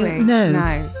 No, do he- we?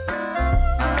 no.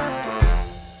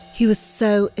 He was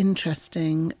so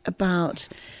interesting about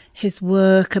his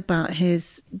work, about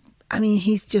his... I mean,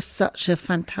 he's just such a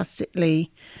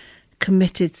fantastically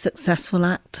committed, successful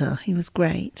actor. He was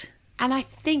great. And I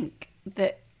think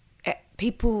that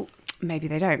people, maybe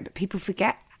they don't, but people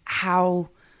forget how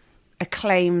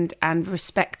acclaimed and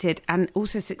respected and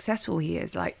also successful he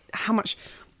is. Like how much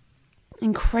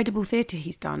incredible theatre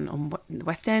he's done on the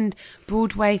West End,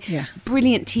 Broadway,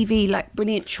 brilliant TV, like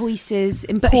brilliant choices,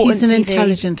 important But he's an TV.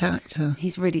 intelligent actor.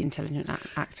 He's a really intelligent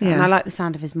actor. Yeah. And I like the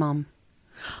sound of his mum.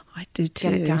 I do too.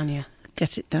 Get it down, yeah.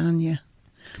 Get it down, yeah.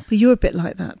 But you're a bit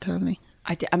like that, darling.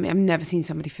 I mean, I've never seen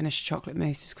somebody finish a chocolate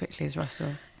mousse as quickly as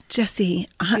Russell. Jessie,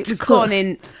 I had It to was cook, gone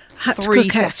in had to 3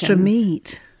 cook seconds. extra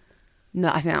meat. No,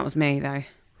 I think that was me though.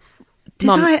 Did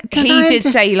Mum, I- did he I did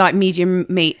enter- say he liked medium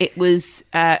meat. It was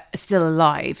still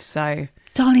alive, so...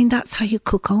 Darling, that's how you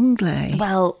cook anglais.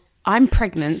 Well, I'm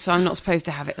pregnant, so I'm not supposed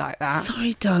to have it like that.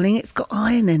 Sorry, darling, it's got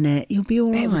iron in it. You'll be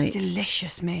all It was right.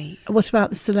 delicious meat. What about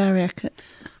the celeriac?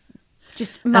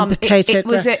 Just, Mum, potato it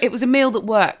was gratin. it was a meal that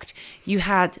worked. You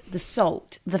had the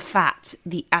salt, the fat,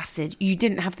 the acid. You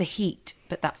didn't have the heat,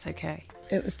 but that's okay.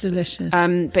 It was delicious.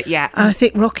 But yeah, and I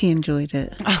think Rocky enjoyed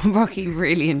it. Rocky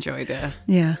really enjoyed it.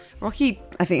 Yeah. Rocky,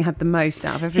 I think, had the most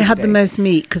out of He everybody. had the most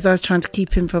meat because I was trying to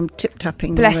keep him from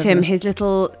tip-tapping. Bless wherever. him, his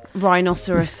little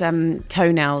rhinoceros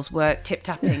toenails were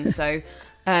tip-tapping, so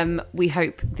we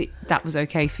hope that was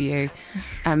okay for you.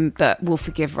 But we'll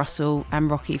forgive Russell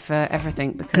and Rocky for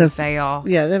everything because they are...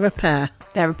 Yeah, they're a pair.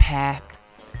 They're a pair.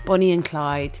 Bonnie and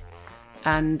Clyde.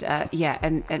 And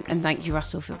and thank you,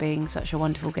 Russell, for being such a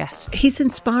wonderful guest. He's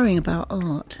inspiring about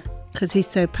art because he's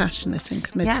so passionate and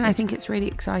committed. Yeah, and I think it's really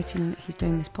exciting that he's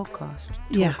doing this podcast.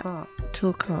 Talk Art.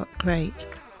 Talk Art, great.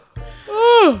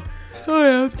 Oh, sorry,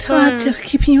 I'm Tired,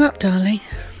 keeping you up, darling.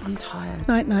 I'm tired.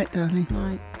 Night, night, darling.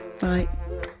 Night. Night.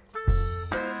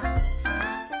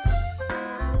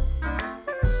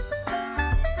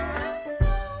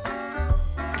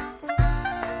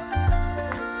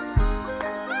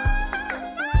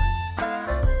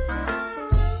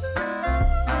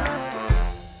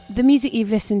 The music you've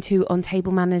listened to on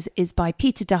Table Manners is by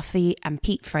Peter Duffy and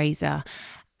Pete Fraser,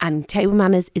 and Table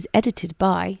Manners is edited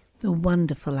by the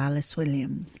wonderful Alice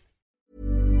Williams.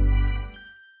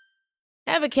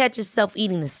 Ever catch yourself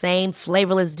eating the same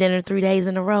flavorless dinner 3 days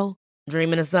in a row?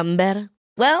 Dreaming of something better?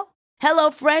 Well,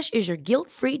 HelloFresh is your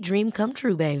guilt-free dream come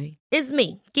true, baby. It's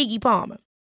me, Keke Palmer.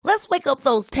 Let's wake up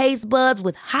those taste buds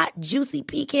with hot, juicy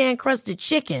pecan-crusted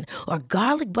chicken or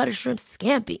garlic butter shrimp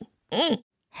scampi.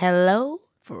 Hello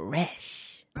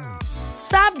Fresh.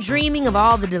 Stop dreaming of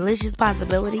all the delicious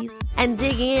possibilities and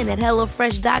dig in at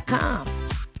HelloFresh.com.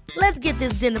 Let's get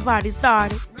this dinner party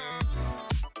started.